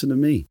to listen to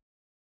me?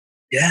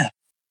 Yeah.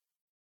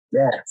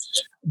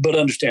 But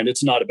understand,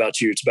 it's not about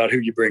you. It's about who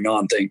you bring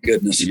on. Thank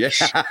goodness. Yeah.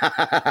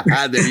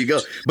 There you go.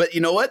 But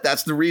you know what?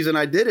 That's the reason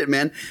I did it,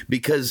 man.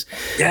 Because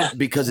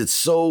it's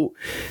so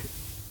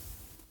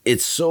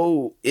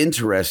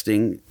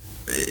interesting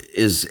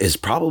is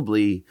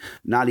probably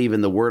not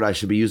even the word I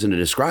should be using to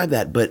describe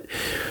that, but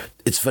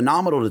it's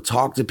phenomenal to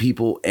talk to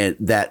people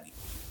that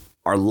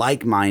are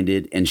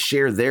like-minded and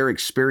share their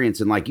experience.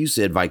 And like you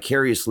said,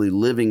 vicariously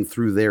living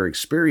through their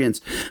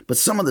experience. But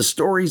some of the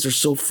stories are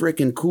so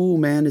freaking cool,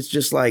 man. It's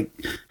just like,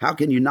 how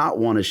can you not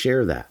want to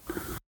share that?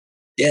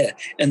 Yeah.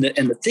 And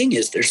the thing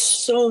is, there's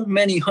so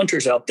many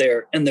hunters out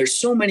there and there's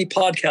so many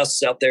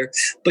podcasts out there,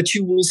 but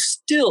you will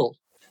still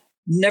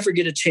never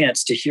get a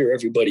chance to hear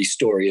everybody's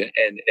story,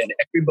 and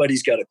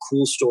everybody's got a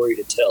cool story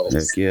to tell.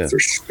 Heck yeah. For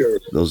sure.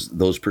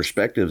 Those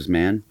perspectives,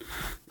 man.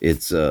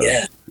 It's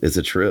a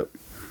trip.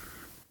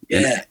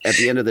 And at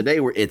the end of the day,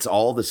 it's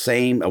all the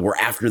same. We're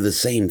after the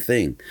same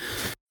thing.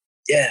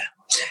 Yeah.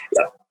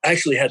 I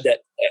actually had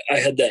that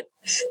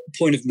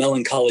point of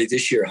melancholy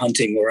this year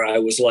hunting where I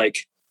was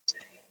like,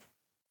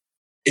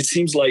 it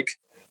seems like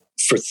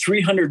for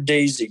 300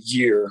 days a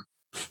year,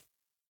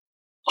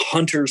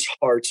 hunters'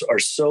 hearts are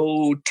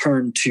so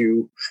turned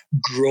to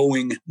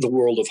growing the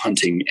world of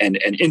hunting and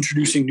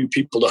introducing new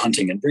people to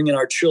hunting and bringing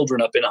our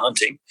children up into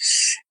hunting.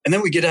 And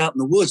then we get out in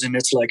the woods and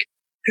it's like,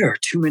 there are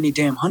too many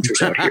damn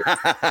hunters out here.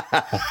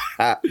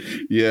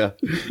 Yeah.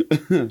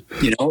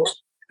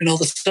 And all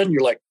of a sudden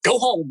you're like, go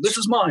home, this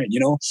is mine,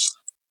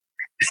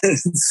 and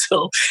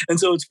so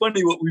it's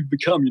funny what we've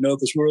become,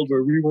 this world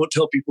where we won't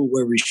tell people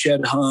where we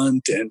shed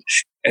hunt,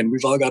 and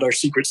we've all got our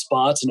secret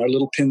spots and our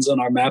little pins on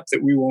our map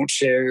that we won't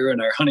share,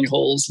 and our honey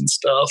holes and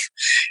stuff.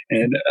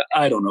 And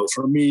I don't know,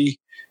 for me,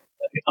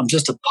 I'm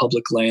just a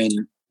public land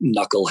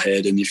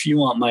knucklehead. And if you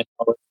want my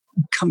knowledge,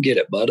 come get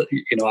it, bud.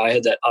 I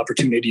had that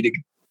opportunity to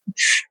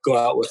go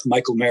out with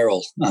Michael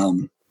Merrill,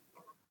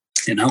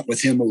 and hunt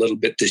with him a little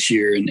bit this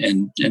year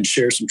and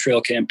share some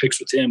trail cam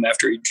pics with him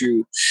after he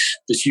drew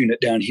this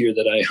unit down here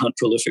that I hunt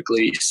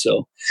prolifically.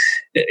 So,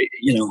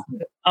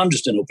 I'm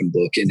just an open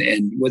book,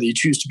 and whether you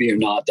choose to be or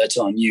not, that's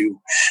on you.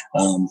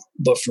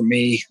 But for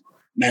me,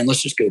 man,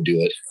 let's just go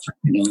do it.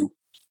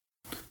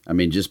 I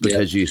mean, just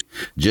because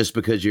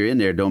you're in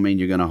there don't mean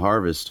you're going to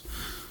harvest.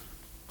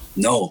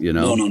 No,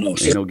 no.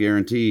 Ain't no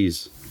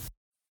guarantees.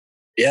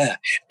 Yeah.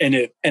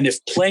 And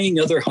if playing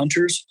other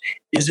hunters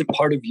isn't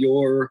part of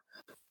your,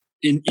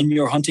 in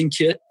your hunting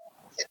kit,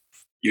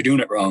 you're doing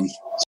it wrong.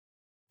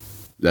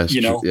 That's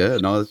true. Yeah,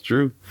 no, that's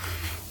true.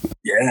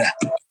 Yeah.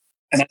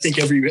 And I think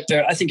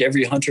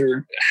every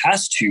hunter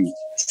has to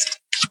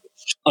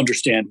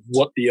understand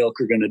what the elk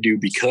are going to do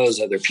because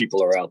other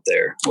people are out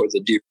there, or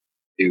the deer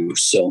do.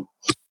 So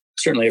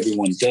certainly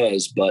everyone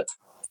does, but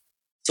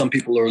some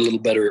people are a little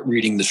better at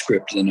reading the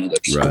script than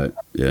others. Right.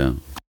 Yeah.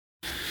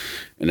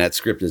 And that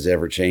script is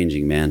ever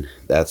changing, man.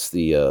 That's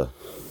the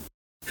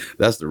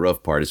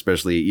rough part,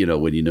 especially,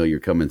 when you're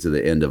coming to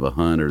the end of a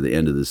hunt or the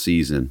end of the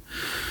season.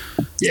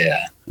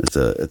 Yeah.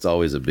 It's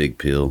always a big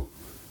pill.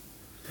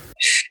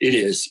 It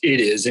is.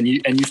 And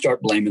you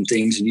start blaming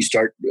things, and you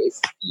start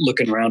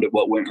looking around at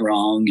what went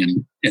wrong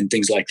and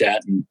things like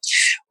that. And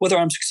whether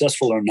I'm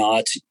successful or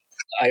not,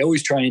 I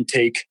always try and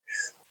take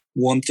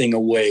one thing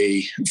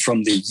away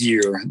from the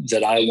year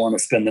that I want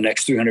to spend the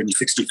next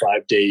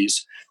 365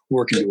 days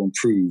working to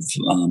improve.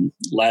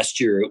 Last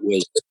year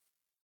was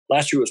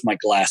my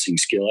glassing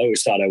skill. I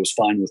always thought I was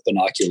fine with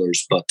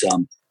binoculars, but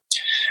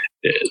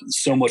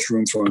so much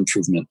room for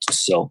improvement.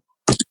 So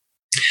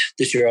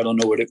this year, I don't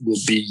know what it will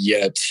be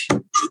yet.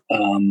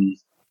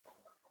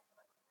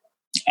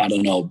 I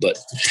don't know, but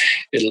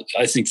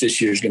I think this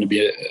year is going to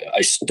be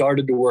I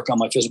started to work on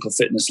my physical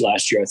fitness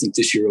last year. I think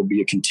this year will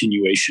be a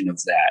continuation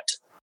of that.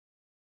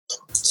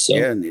 So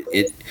yeah, and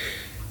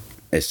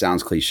it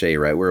sounds cliche,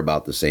 right? We're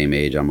about the same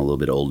age. I'm a little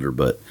bit older,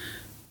 but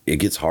it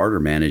gets harder,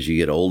 man, as you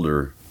get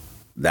older.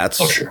 That's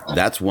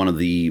one of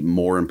the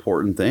more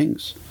important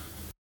things.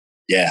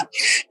 Yeah.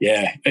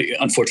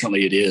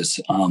 Unfortunately, it is,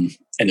 and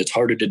it's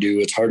harder to do.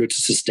 It's harder to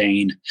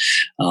sustain.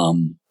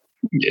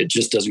 It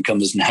just doesn't come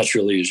as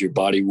naturally as your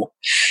body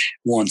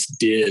once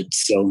did.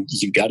 So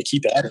you've got to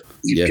keep at it.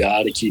 You've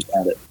got to keep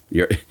at it.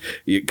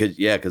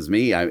 Because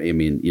me, I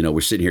mean,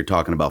 we're sitting here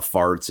talking about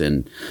farts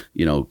and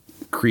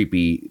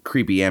creepy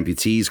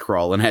amputees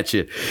crawling at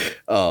you.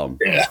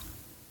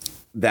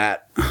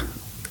 That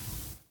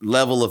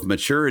level of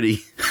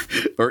maturity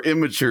or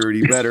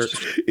immaturity, better,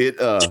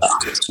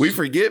 we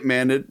forget,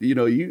 man, that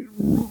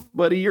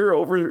you're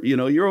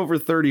over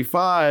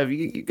 35.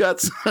 You got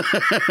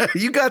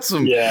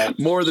some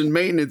more than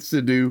maintenance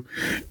to do.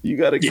 You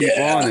got to keep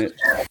on it.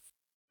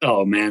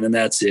 Oh man, and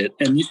that's it.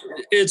 And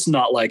it's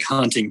not like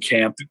hunting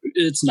camp.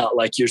 It's not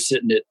like you're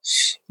sitting at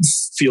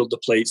field to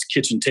plates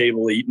kitchen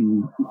table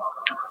eating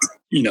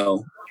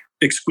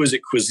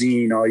exquisite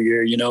cuisine all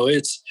year.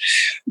 It's,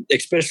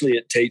 especially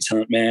at Tate's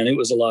Hunt, man, it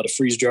was a lot of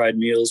freeze-dried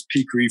meals,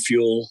 peak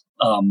refuel,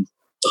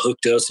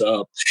 hooked us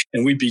up,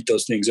 and we beat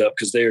those things up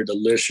because they are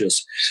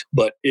delicious.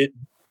 But it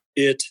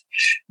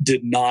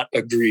did not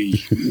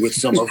agree with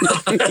some of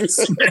us.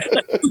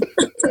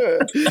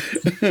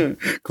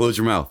 Close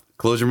your mouth.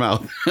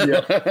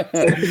 Yeah.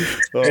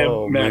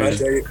 Oh, man, I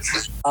tell you,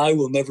 I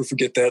will never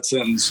forget that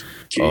sentence.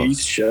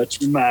 Keith,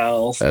 shut your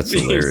mouth. That's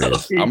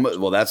hilarious.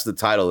 Well, that's the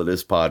title of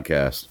this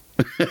podcast.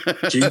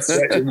 Keith,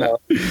 shut your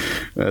mouth.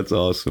 That's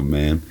awesome,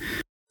 man.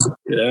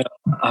 Yeah,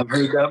 I've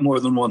heard that more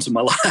than once in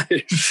my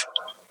life.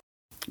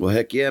 Well,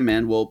 heck yeah,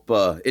 man. Well,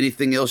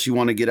 anything else you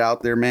want to get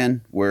out there,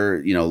 man?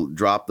 Where,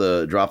 drop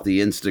the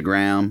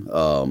Instagram.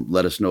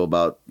 Let us know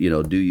about,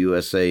 Do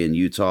USA in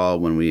Utah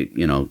when we,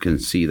 can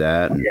see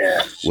that and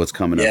what's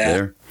coming up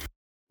there.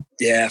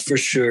 Yeah, for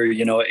sure.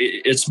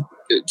 It's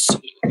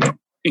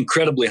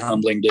incredibly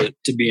humbling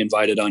to be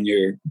invited on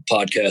your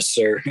podcast,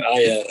 sir.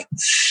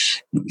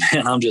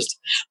 I'm just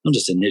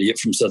an idiot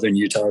from Southern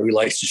Utah who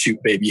likes to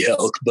shoot baby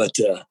elk, but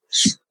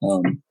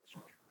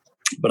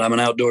I'm an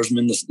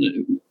outdoorsman.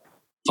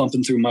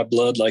 Pumping through my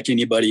blood like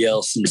anybody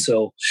else. And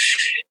so,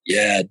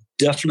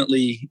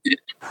 definitely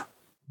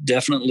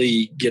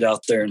get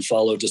out there and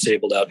follow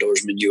Disabled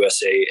Outdoorsman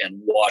USA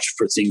and watch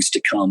for things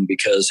to come,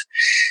 because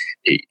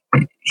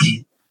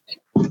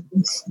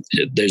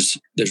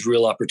there's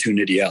real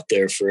opportunity out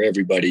there for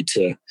everybody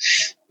to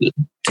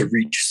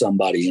reach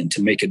somebody and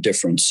to make a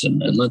difference.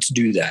 And let's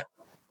do that.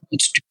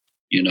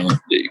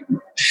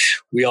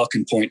 We all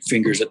can point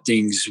fingers at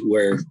things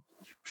where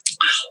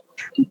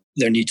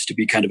there needs to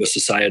be kind of a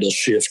societal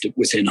shift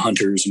within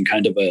hunters and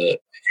kind of a,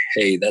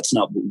 hey, that's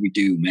not what we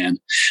do, man.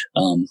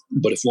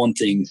 But if one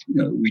thing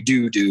we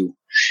do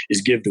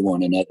is give to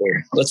one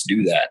another, let's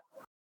do that.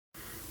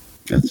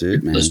 That's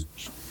it, man.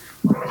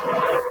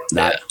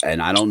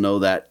 And I don't know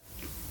that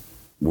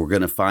we're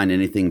going to find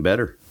anything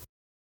better.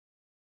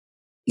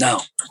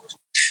 No,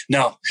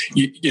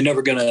 you're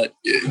never gonna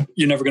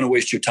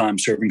waste your time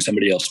serving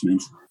somebody else, man.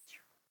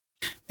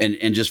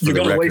 And just for you're the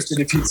gonna record, waste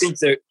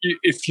it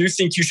if you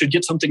think you should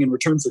get something in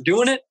return for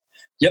doing it.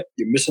 Yep,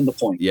 you're missing the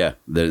point. Yeah,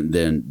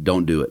 then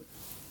don't do it.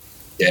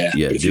 Yeah,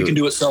 but if you can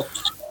do it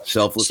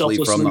selflessly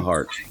from the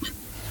heart.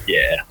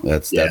 Yeah,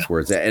 that's where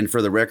it's at. And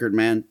for the record,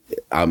 man,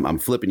 I'm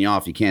flipping you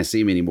off. You can't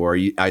see me anymore.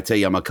 I tell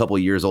you, I'm a couple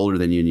of years older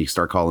than you, and you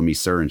start calling me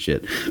sir and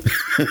shit.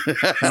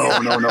 No.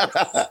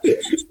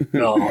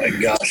 Oh my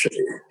gosh,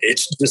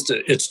 it's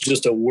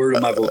just a word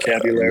of my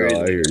vocabulary.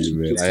 No, I hear you,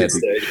 man.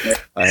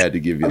 I had to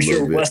give you. I'm a little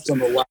sure bit. West on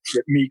the left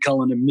at me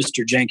calling him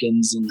Mr.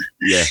 Jenkins, and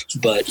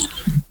but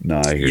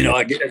I hear you.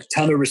 I get a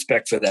ton of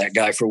respect for that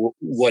guy for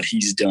what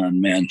he's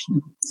done, man.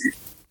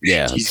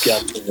 Yeah, he's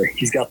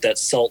got that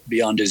salt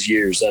beyond his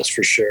years, that's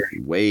for sure.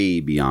 Way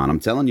beyond.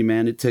 I'm telling you,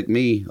 man, it took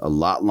me a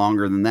lot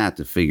longer than that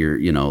to figure,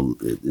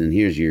 in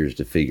his years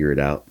to figure it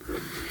out.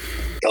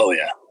 Oh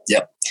yeah.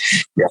 Yep.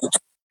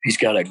 He's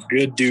got a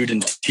good dude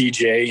in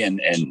TJ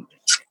and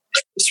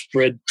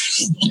spread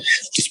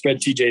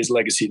TJ's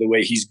legacy the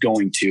way he's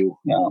going to.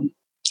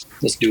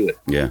 Let's do it.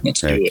 Yeah.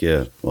 Let's do it.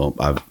 Yeah. Well,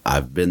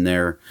 I've been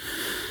there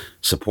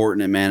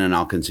supporting it, man, and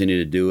I'll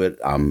continue to do it.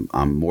 I'm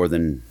more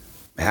than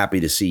happy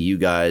to see you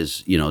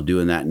guys,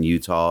 doing that in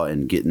Utah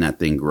and getting that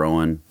thing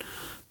growing.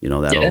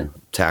 That'll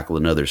tackle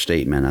another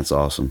state, man. That's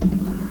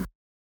awesome.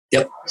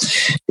 Yep.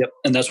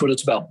 And that's what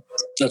it's about.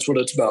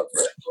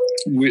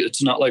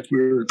 It's not like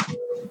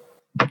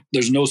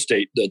there's no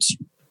state that's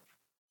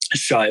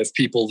shy of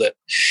people that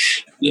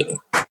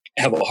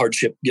have a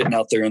hardship getting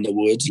out there in the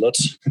woods.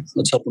 Let's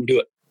help them do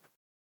it.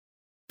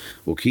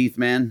 Well, Keith,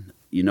 man,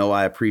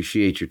 I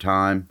appreciate your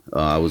time.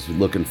 I was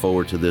looking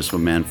forward to this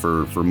one, man,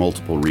 for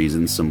multiple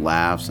reasons, some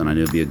laughs, and I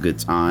knew it'd be a good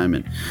time,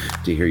 and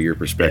to hear your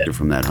perspective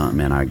from that hunt,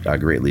 man, I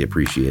greatly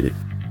appreciate it.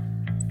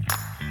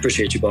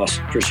 Appreciate you, boss.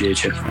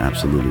 Appreciate you.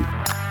 Absolutely.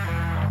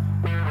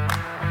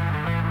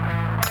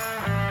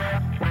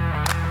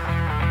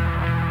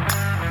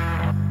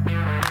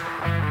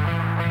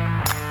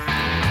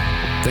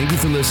 Thank you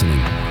for listening.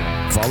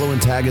 Follow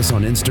and tag us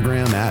on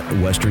Instagram at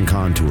Western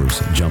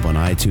Contours. Jump on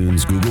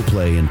iTunes, Google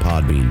Play, and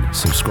Podbean.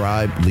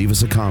 Subscribe, leave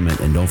us a comment,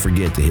 and don't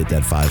forget to hit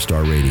that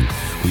 5-star rating.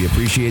 We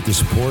appreciate the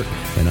support,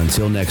 and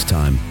until next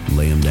time,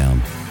 lay them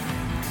down.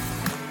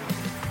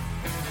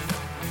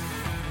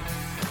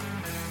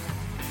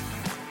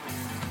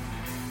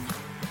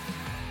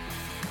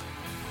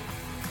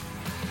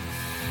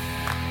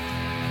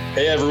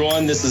 Hey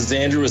everyone, this is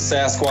Andrew with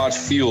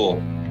Sasquatch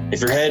Fuel. If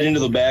you're heading into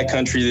the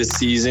backcountry this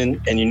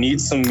season and you need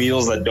some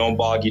meals that don't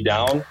bog you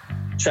down,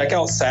 check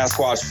out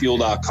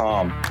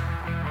SasquatchFuel.com.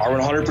 Our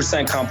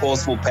 100%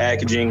 compostable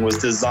packaging was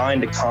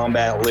designed to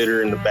combat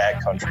litter in the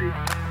backcountry.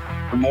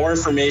 For more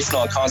information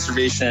on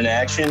conservation in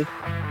action,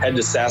 head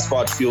to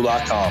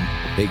SasquatchFuel.com.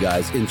 Hey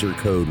guys, enter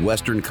code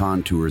Western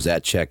Contours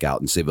at checkout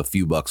and save a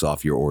few bucks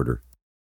off your order.